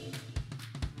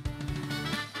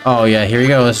 Oh yeah, here we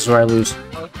go. This is where I lose.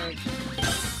 Oh, thanks.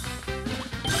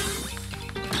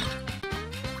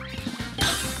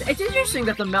 It's interesting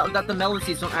that the melon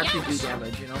seeds don't actually do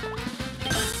damage, you know?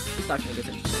 It's actually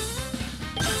good.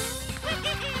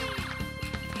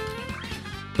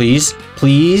 Please,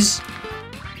 please.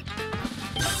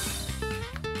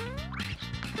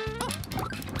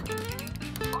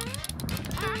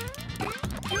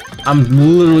 I'm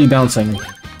literally bouncing. You're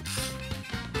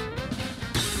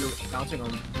bouncing on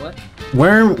what?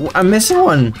 Where? I'm missing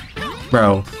one,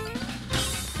 bro.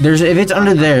 There's if it's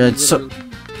under there. That's so.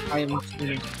 I am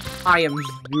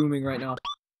zooming right now.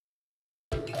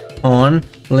 Hold on.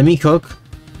 Let me cook.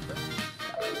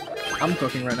 I'm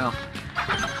cooking right now.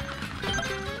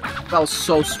 That was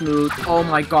so smooth. Oh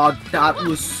my god, that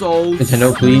was so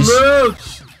Nintendo, please.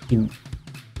 smooth.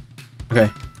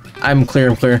 Okay, I'm clear.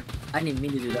 I'm clear. I didn't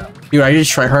mean to do that. Dude, I just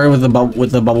try hard with the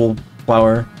bubble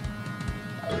flower.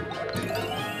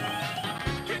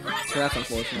 So that's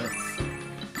unfortunate.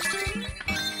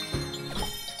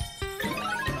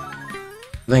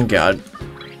 Thank God.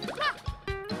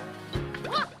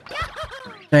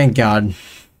 Thank God.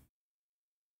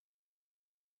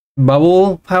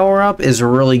 Bubble power up is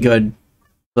really good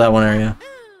for that one area.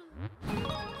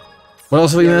 What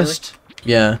else have we missed?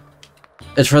 Really? Yeah.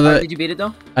 It's for the... Did you beat it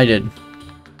though? I did.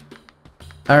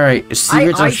 Alright,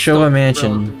 Secrets of Shova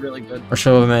Mansion. Really good. Or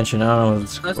Shova Mansion, I don't know what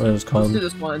it's called. Let's do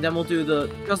this one and then we'll do the...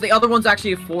 Because the other one's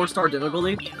actually a 4-star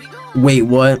difficulty. Wait,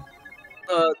 what?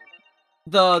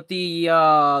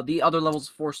 The other level's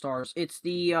 4 stars. It's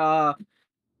the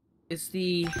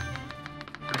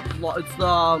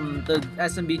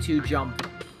SMB2 jump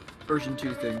version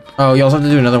 2 thing. Oh, you also have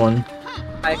to do another one.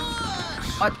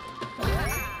 What?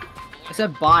 I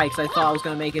said bye because I thought I was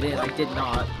gonna make it in. I did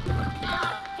not.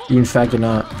 You in fact did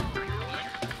not.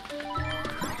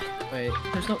 Wait,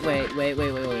 there's no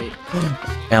wait.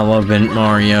 Elephant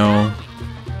Mario.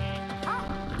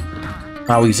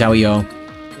 Wowie zowie-o.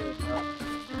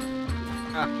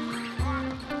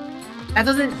 That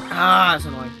doesn't. That's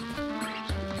annoying.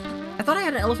 I thought I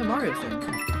had an Elephant Mario thing.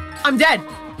 I'm dead.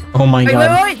 Oh my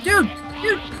god. Wait, dude.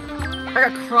 I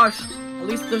got crushed. At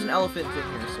least there's an elephant in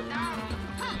here, so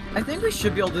I think we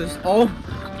should be able to. Oh.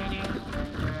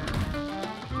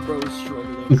 Bro's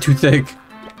struggling. I'm too thick.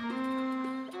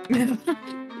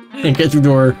 Can't get through the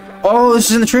door. Oh, this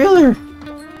is in the trailer.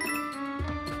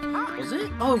 Was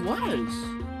it? Oh, it was.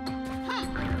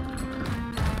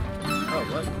 Oh,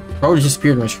 what? Bro just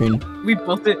disappeared on my screen. We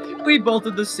both did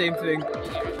the same thing.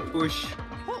 Whoosh.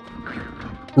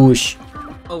 Whoosh.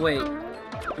 Oh wait.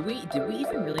 Do we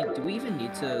even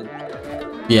need to?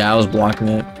 Yeah, I was blocking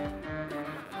it.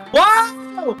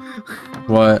 Whoa!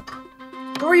 What?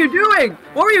 What were you doing?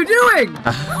 What were you doing?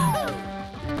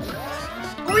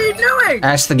 What were you doing?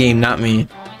 Ask the game, not me.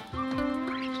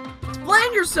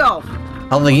 Explain yourself.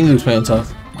 How the game to explain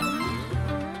itself?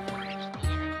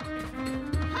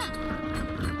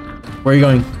 Where are you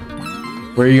going?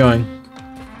 Where are you going?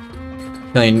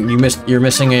 Killian, you're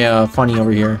missing a funny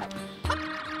over here.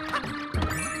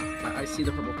 I see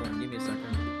the purple coin. Give me a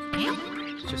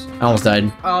second. Just. I almost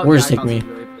died. Oh, Where's yeah, take me?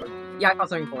 Yeah, I found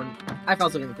something important. I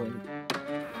found something important.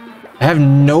 I have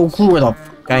no clue where the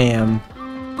fuck I am.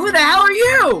 Who the hell are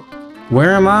you?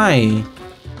 Where am I?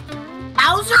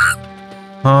 Bowser?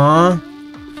 Huh?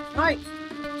 Hi.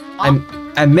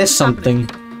 I missed something.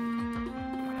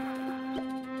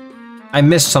 I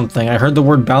missed something. I heard the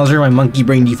word Bowser, my monkey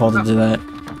brain defaulted to that.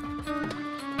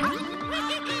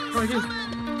 What do I do?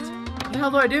 What the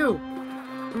hell do I do?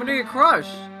 I'm gonna get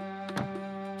crushed.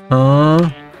 Huh?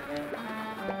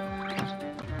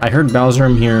 I heard Bowser,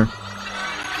 I'm here.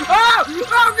 Ah!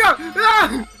 Oh god!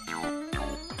 Ah!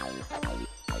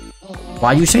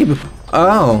 Why'd you say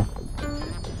oh.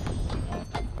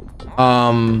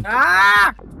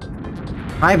 Ah!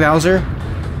 Hi, Bowser.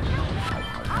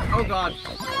 Oh god.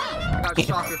 I got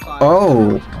shocker fire.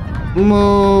 Oh.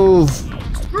 Move.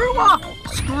 Screw off!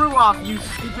 Screw off, you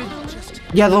stupid.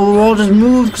 Yeah, the wall just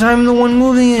moved because I'm the one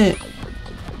moving it.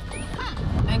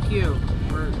 Thank you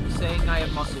for saying I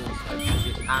have muscles.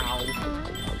 Ow.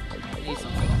 I need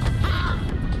something.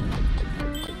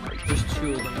 There's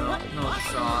two of them though. No,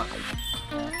 it's not.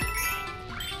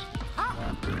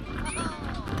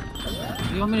 What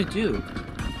do you want me to do?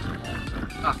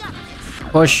 Ah.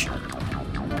 Push.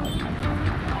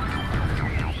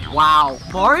 Wow,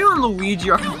 Mario and Luigi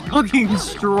are fucking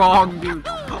strong, dude.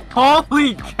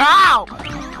 Holy cow!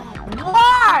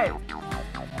 What?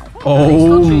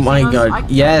 Oh my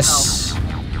god. Yes.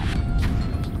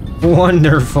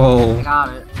 Wonderful. I got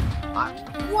it.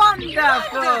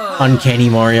 Wonderful! Uncanny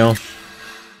Mario.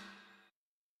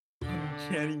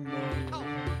 Uncanny Mario.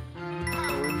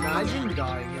 Oh, imagine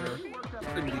dying here.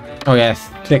 Oh yeah,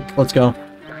 thick. Let's go.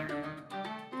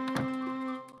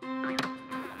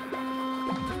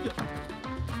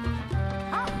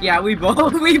 Yeah, we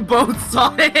both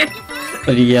saw it.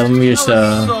 But yeah, let me just That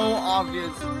was so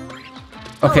obvious.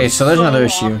 Okay, so there's another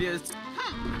issue. Obvious.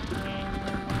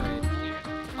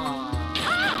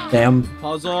 Damn.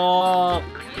 Puzzle.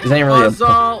 This ain't really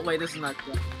Puzzle. Wait, this is not.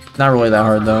 not really that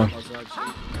hard though. Puzzle,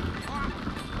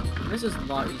 actually. This is a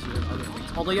lot easier than other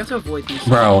things. Although you have to avoid these.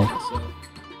 Bro. So.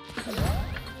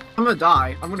 I'm gonna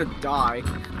die. I'm gonna die.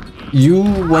 You I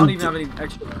don't went. even have any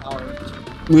extra power.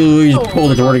 We just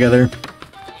pulled the door together.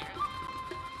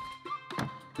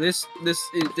 This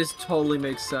totally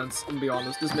makes sense. I'm gonna be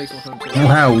honest. This makes 100% sense.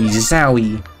 Wowie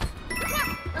zowie.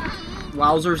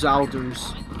 Wowzer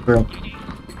Zowders. Bro.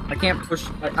 I can't push.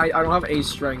 I don't have A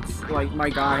strength. Like my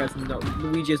guy has no.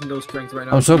 Luigi has no strength right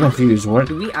now. I'm so confused. What?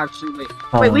 Do we actually wait?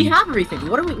 Wait, we have everything.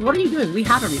 What are you doing? We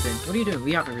have everything. What are you doing?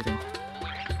 We have everything.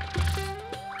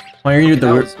 Why are you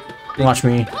doing Okay, the watch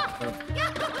me? Wait,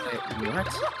 what?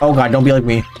 Oh god, don't be like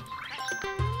me.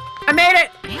 I made it!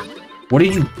 What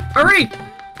did you? Hurry!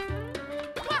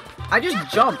 I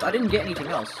just jumped. I didn't get anything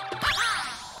else.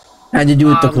 I had to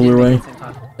do it the We cooler didn't way. get it at the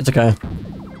same time. It's okay.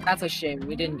 That's a shame.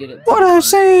 We didn't get it. What a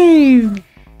save!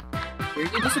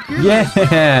 You disappeared. Yeah!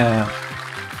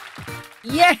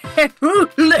 Yeah!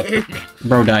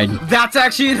 Bro died. That's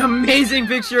actually an amazing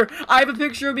picture. I have a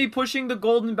picture of me pushing the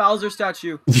golden Bowser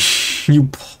statue. You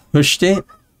pushed it?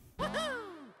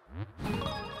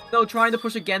 No, trying to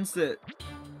push against it.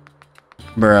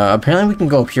 Bruh, apparently we can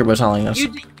go up here, but it's not letting us.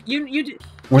 You did.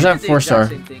 Where's you that did the 4-star?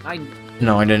 exact same thing.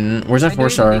 No, I didn't. Where's that I know you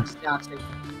did the 4-star? exact same thing.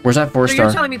 Where's that So you're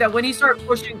 4-star? telling me that when he started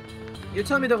pushing, you're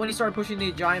telling me that when he started pushing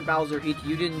the giant Bowser,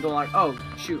 you didn't go like, oh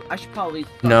shoot, I should probably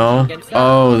No. against that.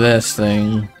 Oh, this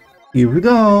thing. Here we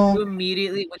go. You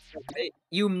immediately went to it.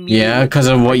 You immediately. Yeah, because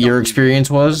of what your experience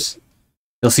was.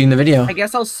 You'll see in the video. I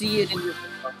guess I'll see it in your.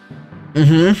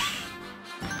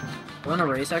 Mm-hmm. Wanna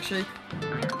race actually?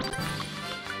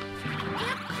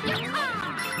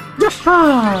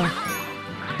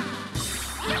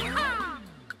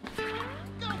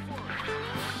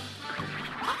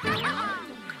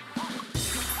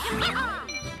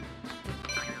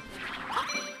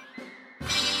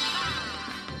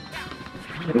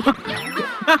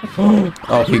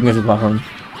 Oh, you can go to the platform.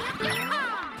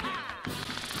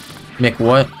 Nick,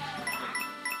 what?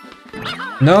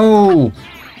 No!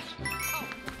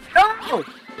 No!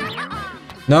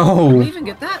 No! Can we even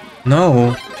get that?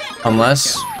 No!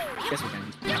 Unless... Yes, we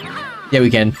can. Yeah, we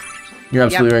can. You're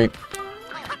absolutely right.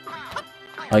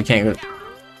 Oh, I can't go...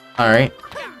 Alright.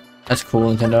 That's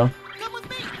cool, Nintendo.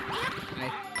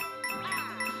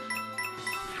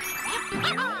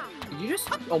 Did you just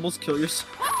almost kill yourself?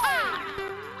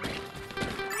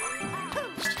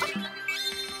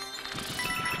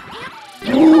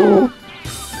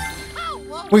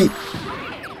 Wait!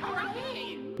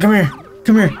 Come here!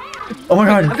 Come here! Oh my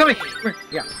god! I'm coming! Come here.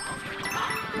 Yeah.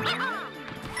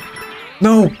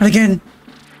 No! Not again!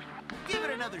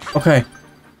 Okay.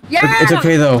 Yeah! It's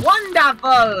okay though.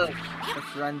 Wonderful! The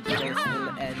friend still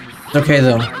ends. It's okay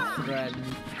though. My friend.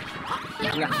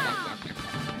 Yeah.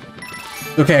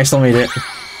 Okay, I still made it.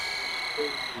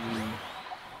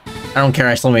 I don't care,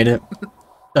 I still made it.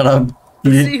 Shut up.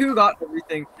 You Let's did. see who got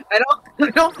everything. I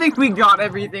don't think we got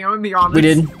everything, I'm gonna be honest. We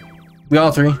did. We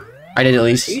all three. I did at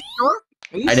least. Are you sure?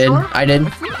 Are you I did. sure? I did. I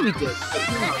think we did.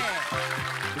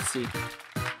 Let's see.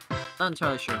 Not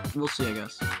entirely sure. We'll see, I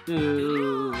guess.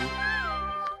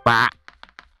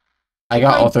 I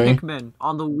got all three. Pikmin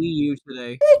on the Wii U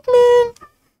today. Pikmin!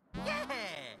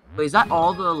 Wait, is that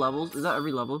all the levels? Is that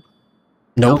every level?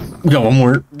 Nope. We got one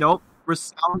more. Nope.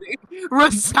 Resounding.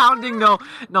 Resounding no.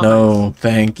 No. No,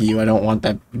 thank you. I don't want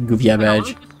that goofy Hang on,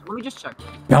 badge. let me just check.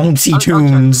 Bouncy I'll check.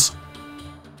 tunes.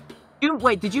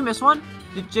 Wait, did you miss one?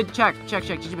 Check.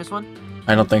 Did you miss one?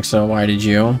 I don't think so. Why did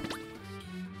you?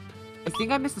 I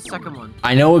think I missed the second one.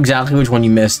 I know exactly which one you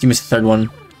missed. You missed the third one.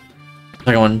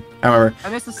 Second one. I remember. I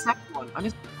missed the second one. I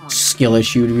missed the second one. Skill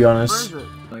issue, to be Where honest. is it?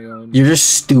 Oh my God. You're just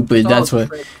stupid. That's what.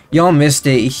 Frick. Y'all missed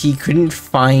it. He couldn't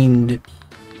find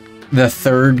the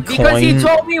third Because coin. he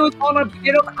told me it was on a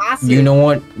bit of acid. You know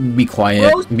what? Be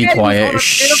quiet. Bro Be said it was quiet. on a bit of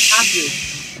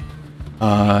Shh.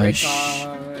 Break Shh.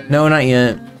 time. No, not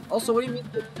yet. Also, what do you mean?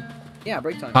 Yeah,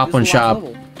 break time. Pop This one is the last shop.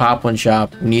 level. Pop one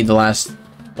shop. We need the last I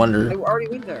wonder. already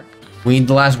went there. We need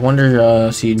the last wonder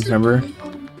seed. Remember?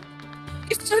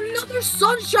 It's another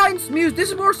sunshine music. This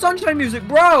is more sunshine music,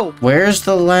 bro. Where's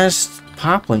the last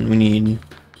poplin we need?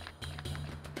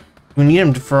 We need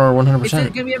him for our 100%.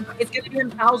 It's gonna be in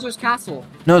Bowser's Castle.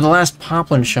 No, the last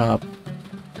poplin shop.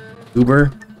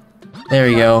 Uber. There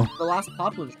you go. The last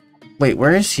Poplin. Wait,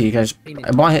 where is he, guys?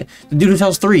 I bought it. The dude who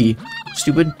tells 3.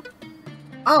 Stupid.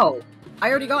 Oh, I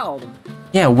already got all of them.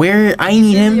 Yeah, where? I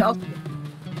need him. I'll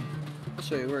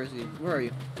show you. Where is he? Where are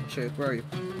you? I'll show you. Where are you?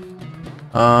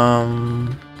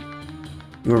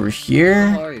 You over Where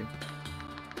here? are you?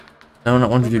 No, not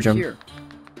one to do Over jump. here.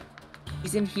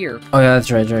 He's in here. Oh yeah,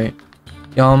 that's right, that's right.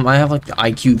 Y'all, I have like the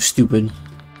IQ of stupid.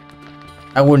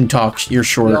 I wouldn't talk. You're We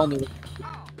short. all knew.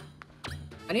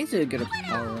 I need to get a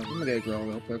power up. I'm gonna get a girl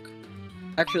real quick.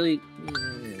 Actually,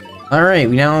 All right,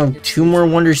 we now have 3 more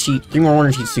wonder sheets to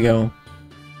go.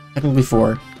 Technically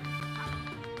 4.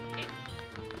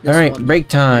 All right, break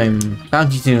time.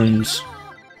 Bounty tunes.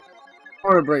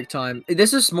 Or break time.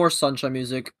 This is more sunshine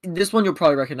music. This one you'll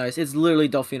probably recognize. It's literally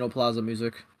Delfino Plaza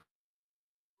music.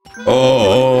 Oh.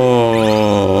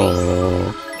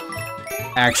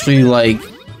 Actually, like,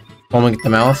 foaming at the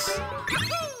mouth.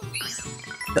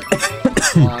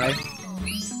 Why?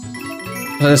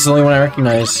 That's the only one I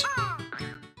recognize.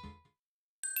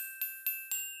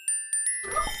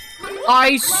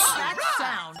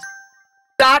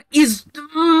 That is.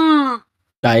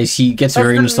 Guys, he gets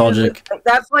very nostalgic.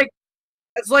 That's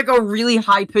like a really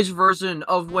high pitched version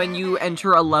of when you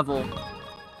enter a level.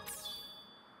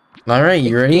 All right,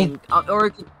 you ready? Or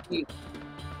it could be.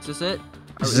 Is this it?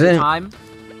 This is it. Time?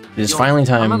 It is finally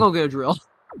time. I'm gonna go get a drill.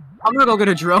 I'm gonna go get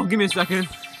a drill. Give me a second.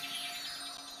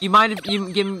 You mind if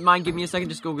you give me a second?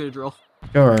 Just go get a drill.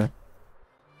 Sure.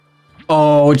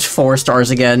 Oh, it's 4 stars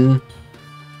again.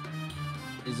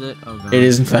 Is it? Oh god. It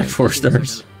is in fact 4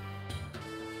 stars.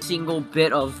 Single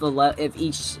bit of the of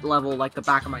each level, like the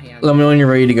back of my hand. Let me know when you're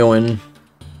ready to go in.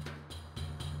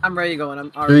 I'm ready to go, and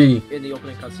I'm already 3, in the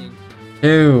opening cutscene.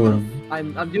 2.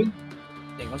 I'm doing.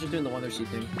 Dang, I was just doing the Wonder Sheet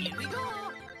thing.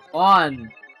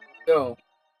 1, 2.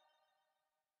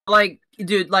 Like,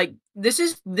 dude, like this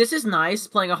is nice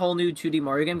playing a whole new 2D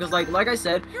Mario game because, like I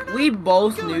said, we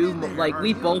both knew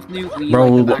Wii, Bro,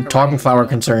 like, the back of our talking hand. flower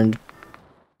concerned.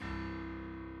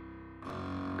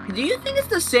 Do you think it's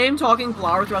the same talking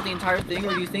flower throughout the entire thing,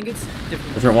 or do you think it's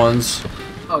different? Different ones.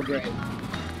 Oh, great.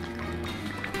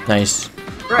 Nice.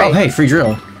 Great. Oh, hey, free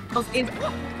drill.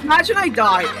 Imagine I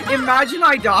die. Imagine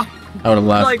I die. I would have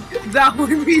left. Like, that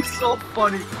would be so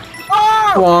funny.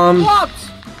 Oh! Whomp. Whoops!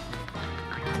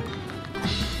 I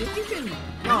think you can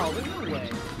No, there's no way.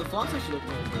 The flops actually look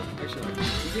really good. Actually, you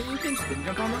think you can spin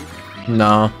jump on them?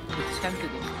 No. It's tempted.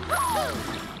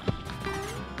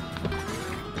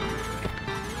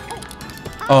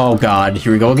 Oh god,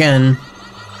 here we go again.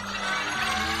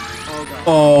 Oh god.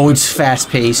 Oh, it's fast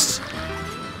paced.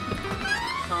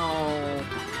 Oh.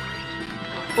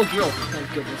 Oh, drill.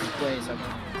 Thank goodness. Wait a second.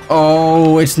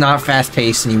 Oh, it's not fast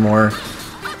paced anymore.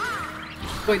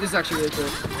 Wait, this is actually really cool.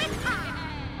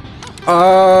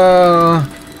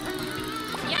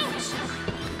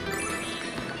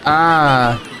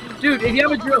 Dude, if you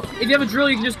have a drill,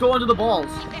 you can just go under the balls.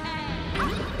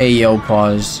 Hey, yo,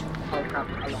 pause. Oh crap!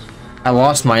 I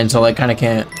lost mine, so I kind of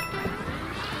can't. Wait,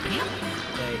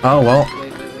 Oh well.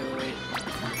 wait.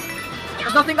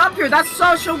 There's nothing up here. That's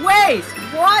such a waste.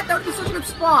 What? That would be such a good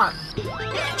spot.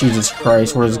 Jesus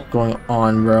Christ, what is going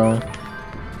on, bro? Oh,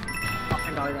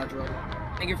 thank God I got drill.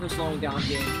 Thank you for slowing down,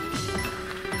 game.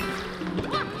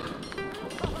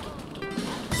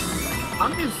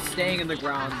 I'm just staying in the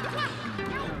ground.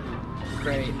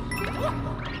 Great.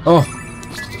 Oh,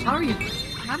 How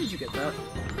did you get that?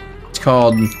 it's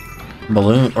called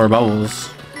balloon or bubbles.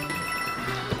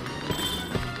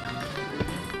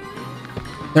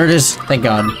 There it is. Thank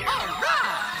God.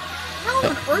 How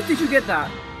on earth did you get that?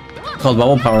 It's called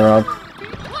bubble power up.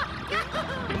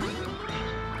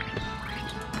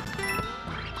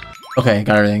 Okay,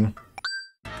 got everything.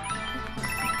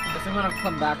 Guess I'm gonna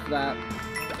come back to that.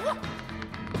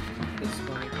 This is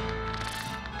funny.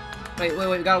 Wait,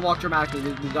 we gotta walk dramatically.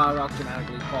 We gotta walk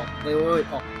dramatically. Paul. Wait,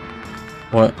 Paul.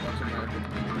 What? Walk dramatically.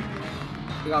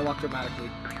 We gotta walk dramatically.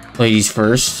 Ladies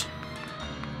first.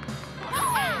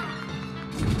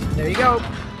 There you go.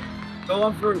 Go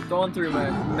on through,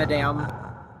 madame.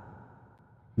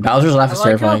 Bowser's laugh is I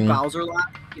like terrifying. how Bowser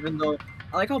laughed, even though we're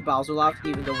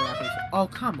not gonna. Oh,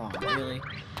 come on, really?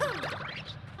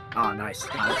 Oh, nice.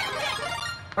 Got it.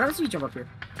 Why don't you jump up here?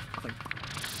 Nothing.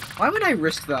 Why would I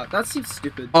risk that? That seems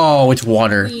stupid. Oh, it's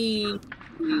water.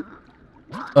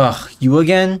 Ugh, you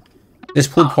again? This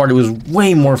pool party was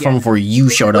way more fun before you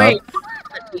showed up.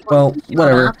 Well,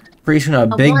 whatever. Pretty soon a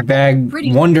big bag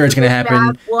wonder is gonna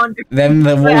happen. Then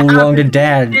the will belong to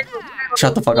Dad.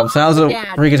 Shut the fuck up. So now's a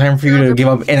pretty good time for you to give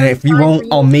up, and if you won't,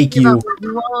 I'll make you.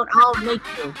 You won't, I'll make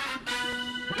you.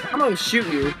 I'm gonna shoot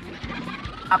you.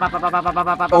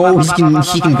 Oh,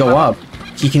 he can go up.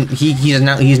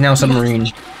 He's now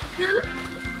submarine.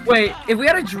 Wait, if we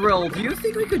had a drill, do you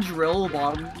think we could drill the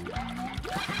bottom?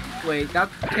 Wait, that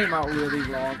came out really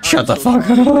wrong. Shut the fuck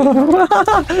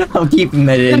up. I'm keeping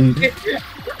that in.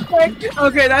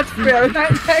 Okay, that's fair.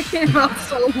 That came out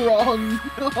so wrong.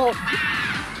 No.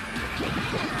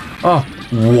 Oh,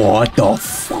 what the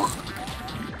fuck?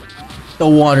 The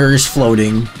water is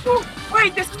floating.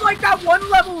 Wait, this is like that one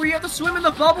level where you have to swim in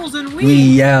the bubbles and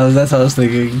Yeah, that's what I was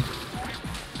thinking.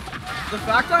 The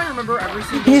fact that I remember every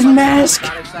single His level mask!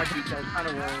 kind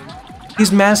of worrying.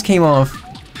 His mask came off.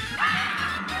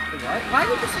 What? Why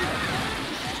would you say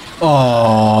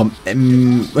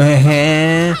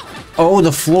that? Oh,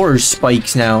 the floor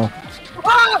spikes now.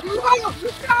 Oh,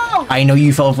 no! I know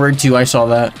you fell for it too, I saw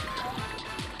that.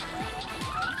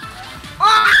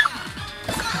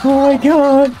 Oh my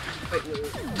god!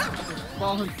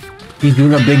 Well, He's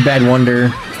doing a big bad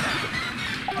wonder.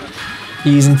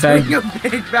 He's in fact... a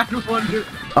big bad wonder.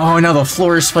 Oh, now the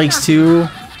floor spikes too.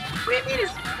 What do you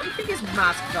think his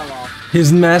mask fell off?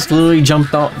 His mask literally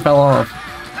fell off.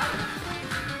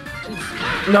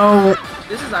 No!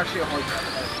 This is actually a hard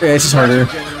one. Yeah, it's just harder.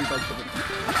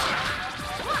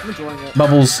 I'm enjoying it.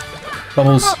 Bubbles.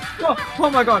 Bubbles. Oh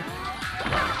my god.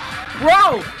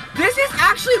 Bro! This is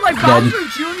actually like Bowser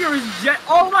Jr.'s jet.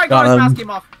 Oh my god, his mask came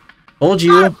off. Told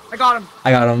you. I got him.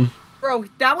 I got him. Bro,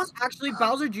 that was actually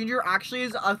Bowser Jr. actually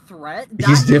is a threat.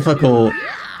 He's difficult.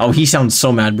 Oh, he sounds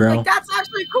so mad, bro. Like, that's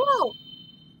actually cool.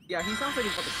 Yeah, he sounds like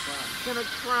he's about to cry. Gonna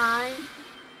cry.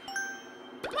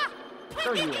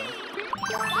 So you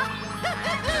are.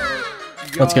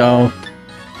 Let's go.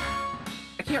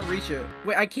 I can't reach it.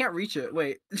 Wait, I can't reach it.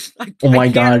 Wait. Oh my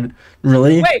god.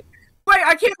 Really? Wait,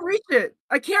 I can't reach it.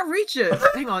 I can't reach it.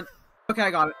 Hang on. Okay,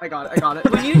 I got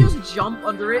it. When you just jump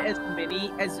under it as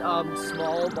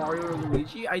small Mario or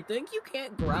Luigi, I think you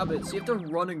can't grab it, so you have to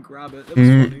run and grab it. That was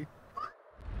funny.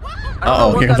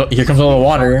 Uh-oh, here comes all the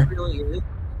water. Really is.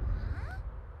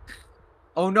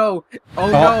 Oh no! Oh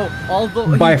no! All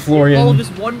of his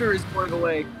wonder is going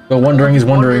away. The wondering is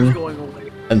wondering. Going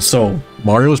away. And so,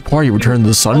 Mario's party returned to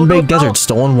the sun-baked desert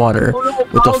stolen water.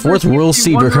 With the fourth world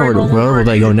seed recovered, where will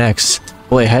they go next?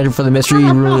 Will they head for the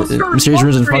mysterious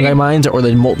ruins and fungi mines, or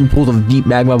the molten pools of deep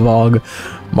magma bog?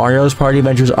 Mario's party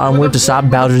ventures onward to stop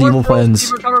Bowser's evil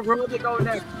plans. Where will they go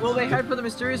next? Will they head for the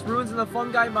mysterious ruins and the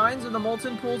fungi mines, or the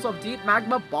molten pools of deep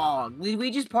magma bog?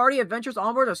 Luigi's party adventures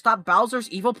onward to stop Bowser's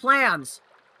evil plans.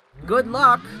 Good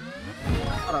luck.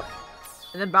 Shut up.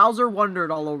 And then Bowser wandered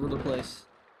all over the place.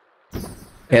 Yeah,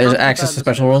 there's access to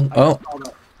special world. Oh.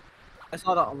 I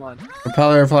saw that online.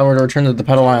 Propeller flower to return to the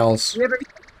Petal Isles.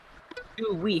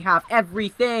 We have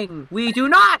everything. We do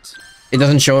not. It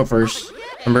doesn't show it first.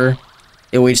 Remember?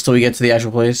 It waits till we get to the actual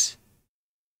place.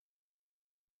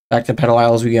 Back to Petal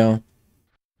Isles we go.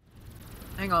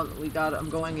 Hang on, I'm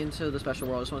going into the special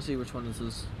world. I just want to see which one this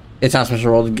is. It's not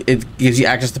special world. It gives you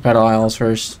access to Petal Isles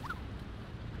first.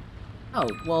 Oh,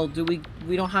 well,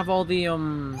 we don't have all the,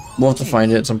 We'll have to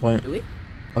find it at some point. Do we?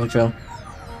 I think so.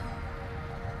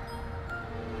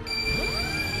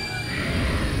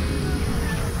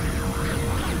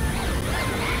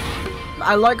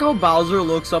 I like how Bowser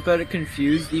looks up at it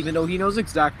confused, even though he knows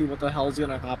exactly what the hell's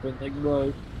gonna happen. Like,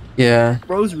 bro. Yeah.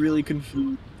 Bro's really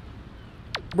confused.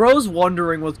 Bro's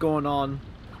wondering what's going on.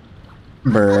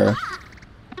 Bruh.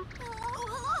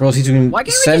 Bro, he's doing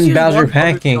send Bowser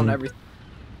packing.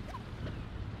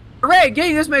 Hooray!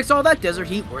 Getting this makes all that desert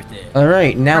heat worth it.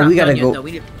 Alright, now we gotta go.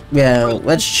 Yeah,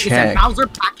 let's check. Bowser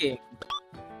packing.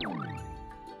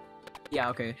 Yeah,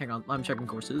 okay, hang on. I'm checking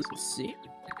courses. Let's see.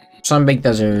 Sunbaked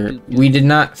Desert. We did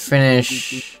not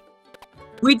finish.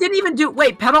 We didn't even do.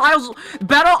 Wait, Petal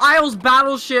Isles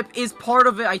Battleship is part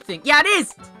of it, I think. Yeah, it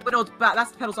is. But no,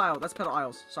 that's Petal Isles. That's Petal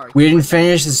Isles. Sorry. We didn't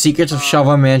finish the Secrets of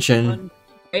Shava Mansion.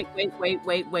 Wait.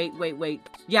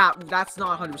 Yeah, that's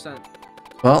not 100%.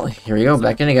 Well, here we go.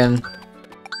 Back in again.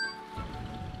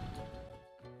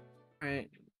 Alright.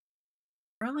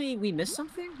 Apparently, we missed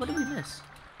something? What did we miss?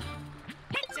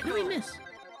 What did we miss? Is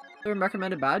there a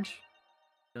recommended badge?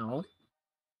 No.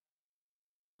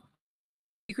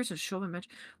 Secrets of Shova Match.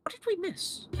 What did we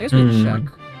miss? I guess we can check.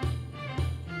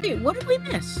 Hey, what did we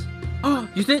miss? Oh,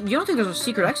 you don't think there's a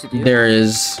secret exit, do you? There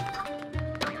is.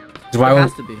 Why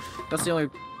has to be. That's the only.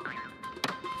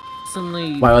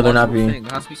 Why would there not be? There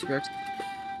has to be secret exit.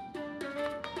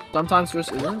 Sometimes there's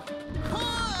isn't.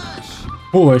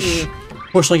 Push.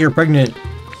 Push like you're pregnant.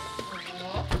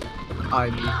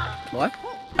 What?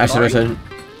 That's what I said.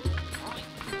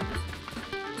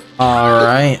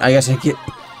 Alright, I guess I get.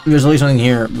 There's at least something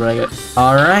here, but I get.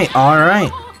 Alright.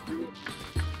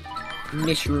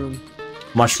 Mushroom.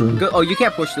 Mushroom. Oh, you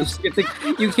can't push this.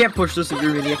 You can't push this if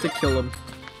you're in. You have to kill him.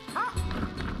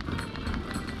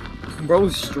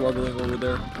 Bro's struggling over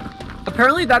there.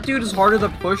 Apparently, that dude is harder to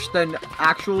push than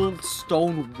actual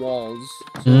stone walls.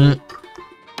 So,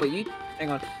 wait, hang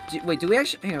on. Do we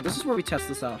actually? Hang on. This is where we test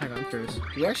this out. Hang on, I'm curious. Do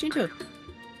we actually need to?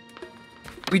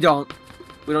 We don't.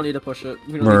 We don't need to push it.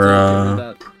 We don't need to do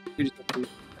that. We just kind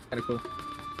of cool.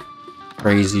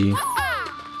 Crazy.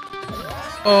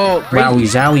 Oh, crazy. Wowie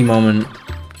zowie moment.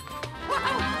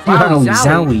 Wowie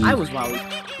zowie. I was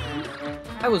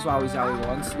wowie zowie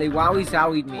once. They wowie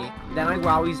zowied me. Then I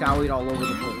wowie zowied all over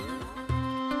the place.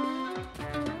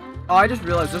 Oh, I just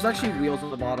realized there's actually wheels on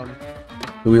the bottom.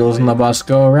 The wheels on the bus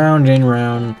go round and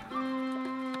round.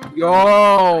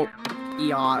 Yo!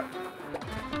 Yacht.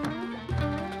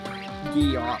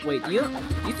 Wait, do you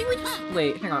think we just...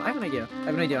 Wait, hang on, I have an idea.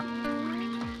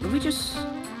 Did we just...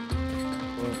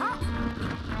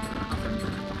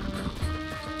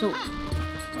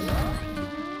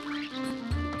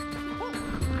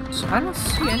 So I don't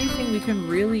see anything we can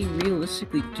really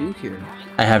realistically do here.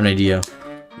 I have an idea.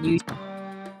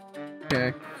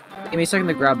 Okay. Give me a second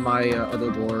to grab my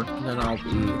other door, and then I'll be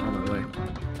on my way.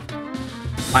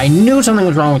 I knew something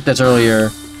was wrong with this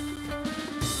earlier.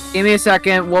 Give me a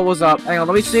second. What was up? Hang on.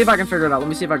 Let me see if I can figure it out.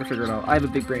 I have a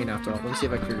big brain after all. Let me see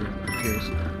if I can figure it out. Cheers.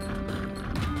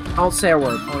 Don't say a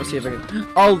word. I want to see if I can.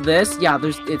 Oh, this? Yeah,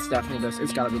 it's definitely this.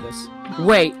 It's gotta be this.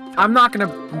 Wait. I'm not gonna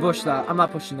push that. I'm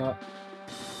not pushing that.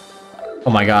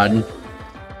 Oh my god.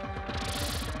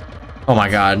 Oh my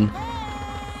god.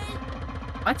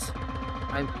 What?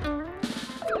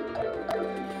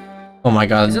 Oh my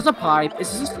god. Is this a pipe?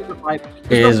 Is this a stupid pipe?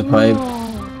 It is a pipe.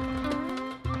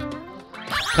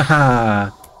 Haha.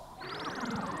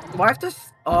 Do I have to?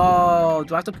 Oh,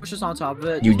 do I have to push this on top of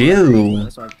it? You do.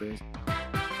 That's what okay.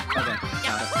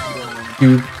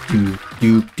 I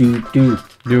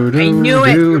knew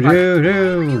it.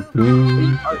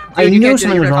 I knew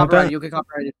something was wrong with that. You get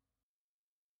copyrighted.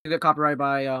 You get copyrighted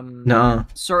by no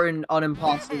certain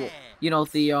unimpossible. You know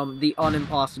the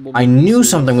unimpossible. I knew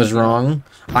something was wrong.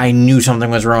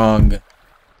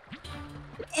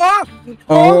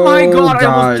 Oh my god! I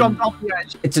almost jumped off the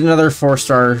edge. It's another 4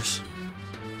 stars.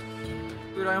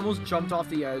 Dude, I almost jumped off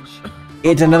the edge.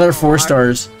 It's another 4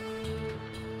 stars.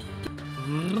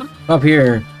 Up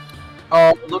here. Oh,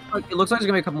 it looks like there's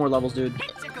gonna be a couple more levels, dude.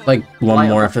 Like, one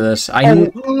more after this. I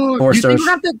need 4 stars.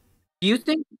 Do you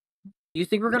think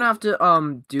we're gonna have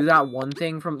to do that one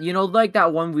thing from like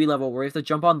that one Wii level where you have to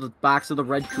jump on the backs of the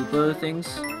red Koopa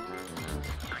things?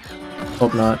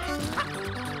 Hope not.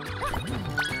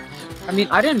 I mean,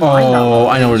 I didn't mind that Oh,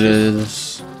 one. I know what it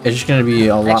is. It's just gonna be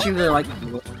a I lot. actually really like it.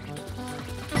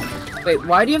 Wait,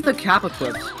 why do you have the cap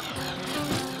equipped?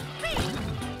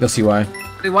 You'll see why.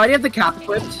 Wait, why do you have the cap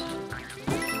equipped?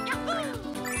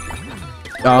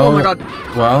 Oh my god.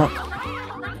 Well.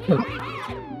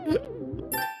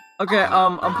 Okay,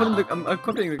 I'm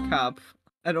equipping the cap.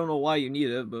 I don't know why you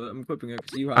need it, but I'm equipping it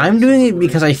because you have I'm doing it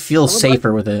because I feel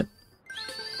safer with it.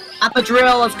 At the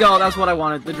drill, let's go. That's what I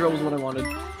wanted. The drill was what I wanted.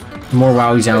 More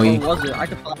wowie zowie. What was it? I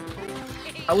could pop.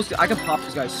 I could pop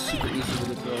this guy super easy with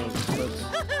the drill.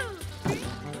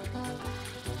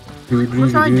 But we're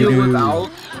trying to do it without.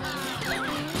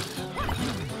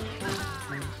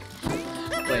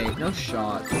 Wait, no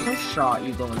shot. There's no shot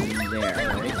you going in there,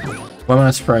 right? Why am I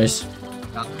not surprised?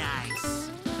 Nice.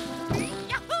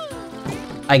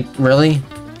 Really?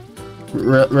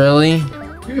 Really?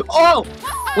 Oh!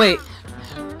 Wait.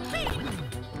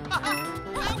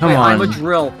 Come Wait, on. I'm a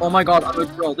drill. Oh my god, I'm a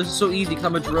drill. This is so easy because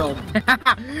I'm a drill.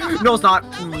 No, it's not.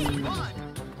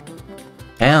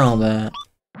 Hell that.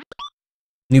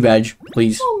 New badge,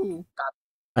 please. Ooh.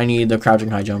 I need the crouching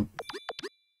high jump.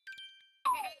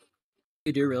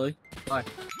 You do, really? Why?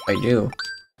 I do.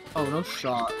 Oh, no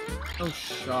shot. No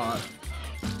shot.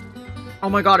 Oh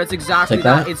my god, it's exactly Like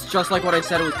that? It's just like what I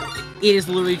said it was. It is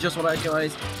literally just what I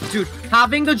said. Dude,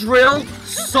 having the drill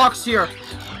sucks here.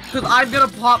 Because I'm gonna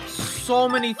pop so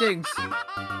many things.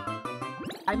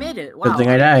 I made it. Wow. Good thing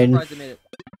I died. I'm surprised I made it.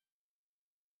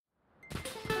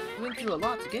 I went through a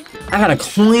lot to get here. I got a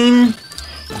clean.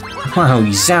 Wow,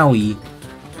 zowie.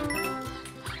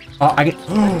 Oh, I get.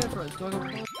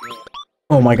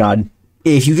 Oh my god.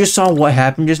 If you just saw what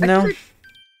happened just now. I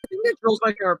think the drill's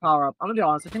my favorite power up. I'm gonna be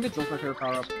honest. I think the drill's my favorite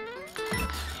power up.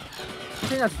 I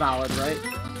think that's valid, right?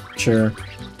 Sure.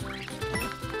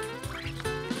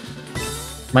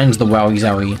 Mine's the wowie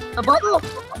zowie.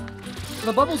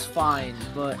 The bubble's fine,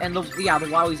 but the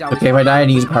wowie zowie. Okay, if I die, I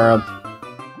need to use power up.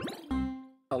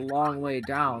 A long way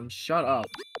down. Shut up,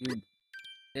 you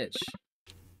bitch.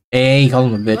 Hey, call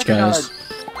him a bitch, guys.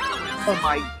 Oh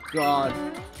my god.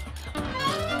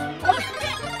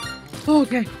 Oh,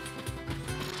 okay.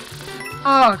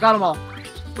 Ah, got them all.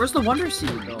 Where's the Wonder Seed,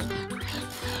 though?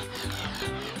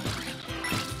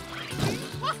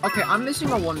 Okay, I'm missing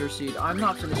a Wonder Seed. I'm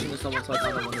not finishing this level until I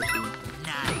find a Wonder Seed.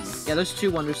 Nice. Yeah, there's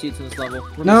 2 Wonder Seeds in this level.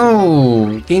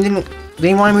 No!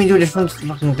 They wanted me to do a different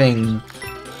fucking thing.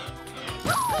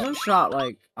 No shot,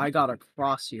 like, I got a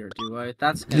cross here, do I?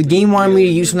 The game wanted me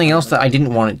to use something else that I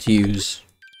didn't want it to use.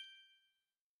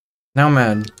 Now I'm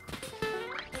mad.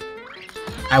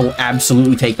 I will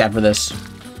absolutely take that for this.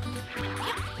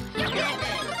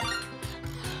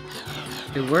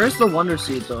 Dude, where's the Wonder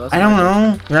Seed, though? I don't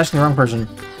know. You're asking the wrong person.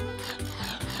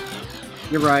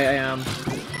 You're right, I am.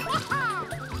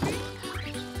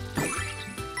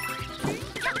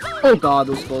 Oh god,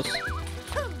 that was close.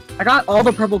 I got all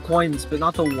the purple coins, but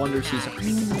not the Wonder Seeds.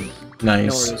 Nice. I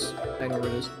know where it is. I know where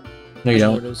it is. No, you I know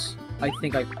don't. where it is. I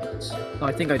think I... No,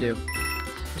 I think I do.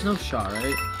 There's no shot,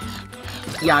 right?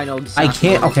 Yeah, I know exactly. I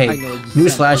can't. Okay. I know exactly.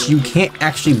 Newsflash: you can't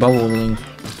actually bubble ring.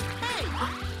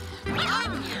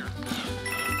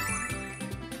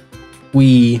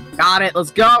 We Got it.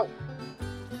 Let's go.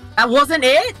 That wasn't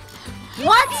it.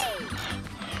 What?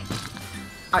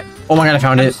 Oh my god! I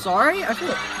found I'm it. sorry. I feel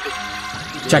like...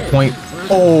 Checkpoint. Where's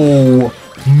Oh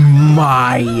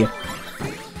my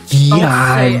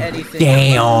god! anything.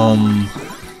 Damn.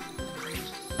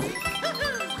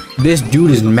 This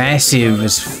dude is massive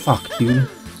as fuck, dude.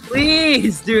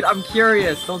 Please, dude. I'm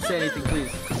curious. Don't say anything,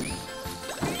 please.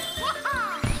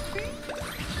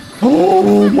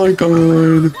 Oh my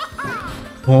god.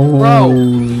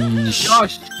 Holy sh!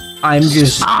 Gosh. I'm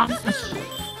just.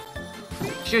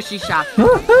 Shushy shot.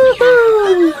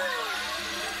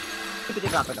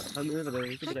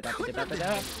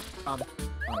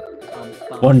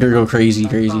 Wonder go crazy,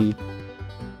 crazy.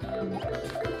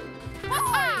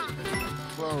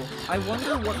 Bro, I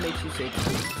wonder what makes you say that.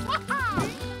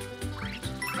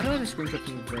 I don't have a screenshot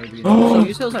from the very beginning. So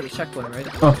you still have a checkpoint, right?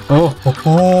 Okay.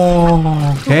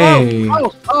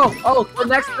 Oh! The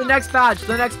next badge.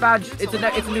 It's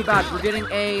a new badge. We're getting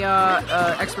a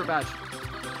expert badge.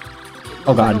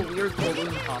 Oh god. It's a weird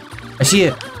balloon pop. I see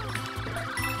it.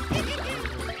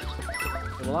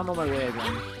 Well, I'm on my way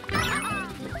again.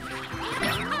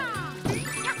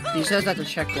 He says that's a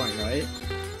checkpoint, right?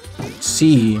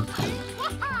 C.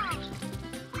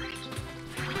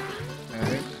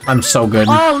 Alright. I'm so good.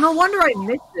 Oh, no wonder I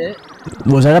missed it.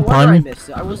 Was that a No wonder I pun? missed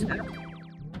it. I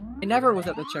never was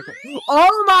at the checkpoint.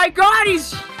 Oh my god,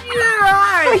 he's huge!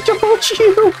 I told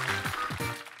you.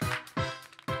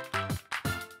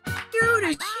 Dude,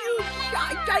 it's huge!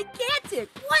 Gigantic!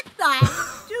 What the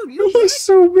heck? Dude, you He's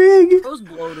so big. was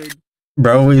bloated.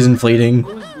 Bro, he's inflating. It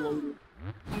was bloated.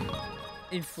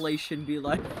 Inflation be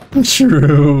like.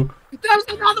 True. There's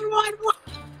another one! What?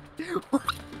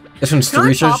 This one's Can I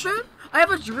 3 pop stars. him? I have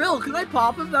a drill. Can I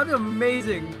pop him? That'd be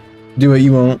amazing. Do it,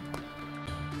 you won't.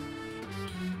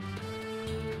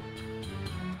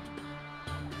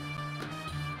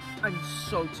 I'm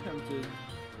so tempted.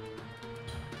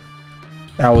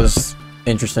 That was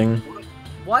interesting.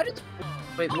 Why did?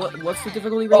 Wait, what's the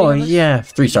difficulty rating? Oh on this? yeah,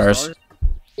 3 stars.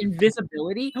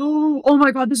 Invisibility? Oh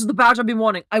my god, this is the badge I've been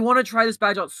wanting. I want to try this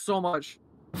badge out so much.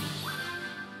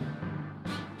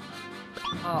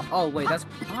 Oh wait, that's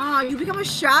you become a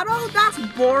shadow? That's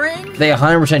boring. They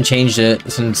 100% changed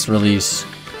it since release.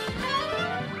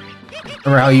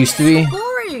 Remember how it used to be?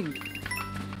 Boring.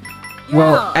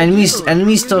 Well, Yeah, enemies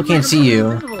dude. still can't see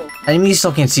you. Enemies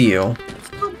still can't see you.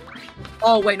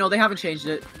 Oh wait, no, they haven't changed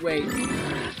it. Wait.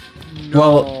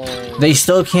 Well, they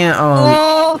still can't.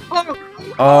 Oh!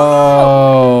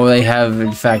 They have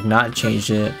in fact not changed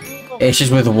it. It's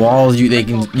just with walls you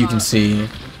can see.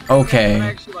 I Okay.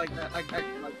 actually like that. I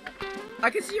actually like that. I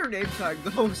can see your name tag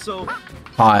though, so.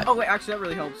 Hot. Oh wait, actually that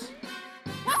really helps.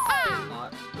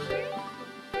 Hot.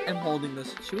 I'm holding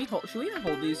this. Should we even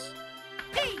hold these?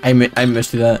 I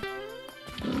missed that.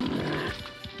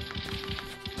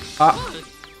 Ah.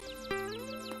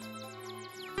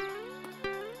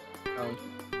 Oh.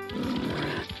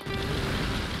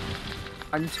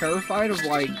 I'm terrified of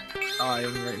like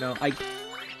dying right now. I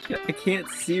can't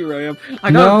see where I am.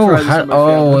 I gotta try this with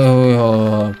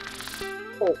my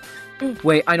family.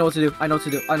 Wait, I know what to do. I know what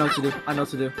to do. I know what to do. I know what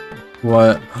to do.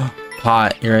 What?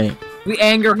 Hot. You're right. We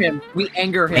anger him. We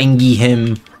anger him. Angy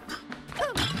him.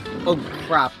 Oh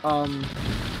crap. Oh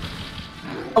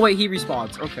wait, he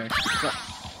respawns. Okay.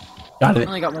 Got I it.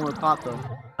 only got one more pop though.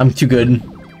 I'm too good.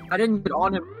 I didn't get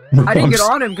on him. I didn't get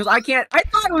on him because I can't. I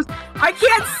thought it was. I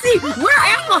can't see. Where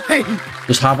am I?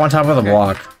 Just hop on top of the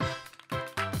block.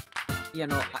 Yeah,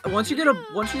 no. Once you get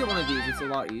one of these, it's a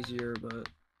lot easier. But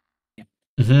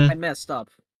I messed up.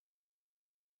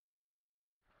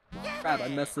 Crap! I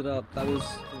messed it up. That was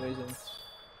amazing.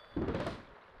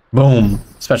 Boom.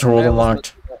 Special world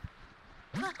unlocked.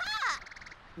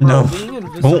 No.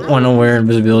 Don't want to wear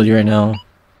invisibility right now.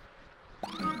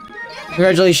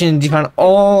 Congratulations, you found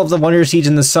all of the wonder seeds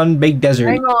in the sun-baked desert.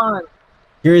 Hang on.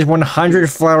 Here's 100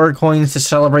 flower coins to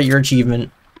celebrate your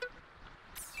achievement.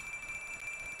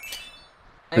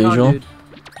 Hang on, Usual. dude.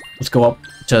 Let's go up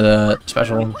to the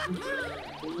special.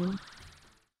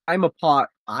 I'm a pot.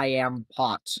 I am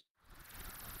pot.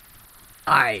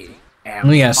 I am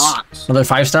Oh, yes. pot. Another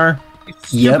 5-star?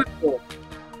 You Yep. stupid bull.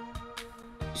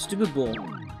 Stupid bull.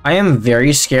 I am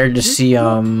very scared to see,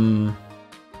 because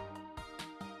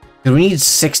we need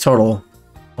 6 total.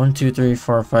 1, 2, 3,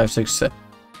 4, 5, 6, 7.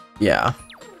 Yeah.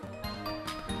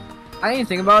 I didn't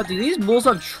think about it. Do these bulls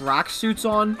have tracksuits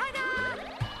on?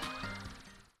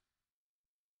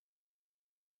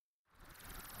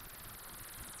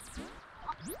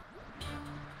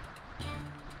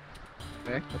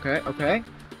 Okay.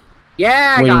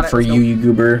 Yeah, I Waiting got it. for Let's go. you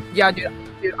goober. Yeah, dude,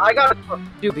 I got it. Dude,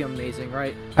 it'd be amazing,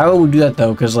 right? How would we do that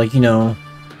though? Because like, you know,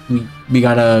 we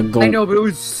gotta go. I know, but it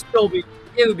would still be.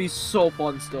 It would be so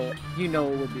fun still. You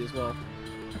know it would be as well.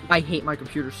 I hate my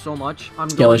computer so much. I'm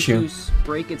Skill going issue. to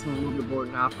break its motherboard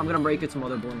in half. I'm gonna break its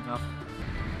motherboard in half.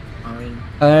 Alright,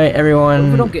 Alright,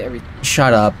 everyone. we don't get everything.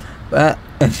 Shut up. Alright,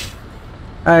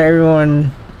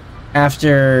 everyone.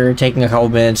 After taking a couple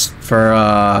minutes for,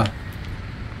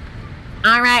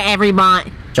 Alright,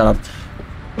 everybody. shut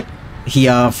up. He,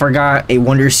 forgot a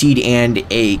wonder seed and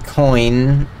a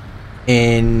coin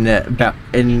in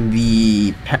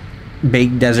the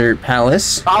Big Desert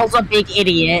Palace. Paul's a big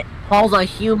idiot. Paul's a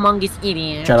humongous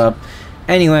idiot. Shut up.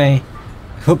 Anyway,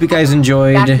 hope you guys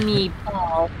enjoyed. That's me,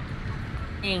 Paul.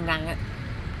 Dang that.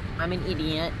 I'm an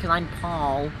idiot, because I'm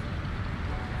Paul.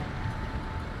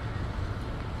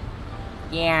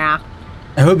 Yeah.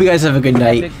 I hope you guys have a good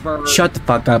night. Big bird. Shut the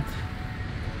fuck up.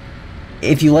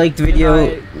 If you liked the video,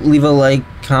 night. leave a like,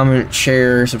 comment,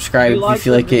 share, subscribe If if you you liked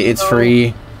feel the like it's video-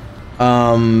 free.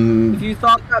 If you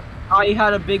thought that I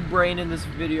had a big brain in this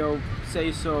video,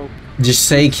 say so. Just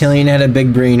say Killian had a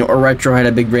big brain or Retro had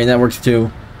a big brain. That works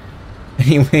too.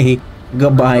 Anyway,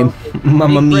 goodbye, Big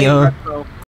Mamma brain Mia. retro.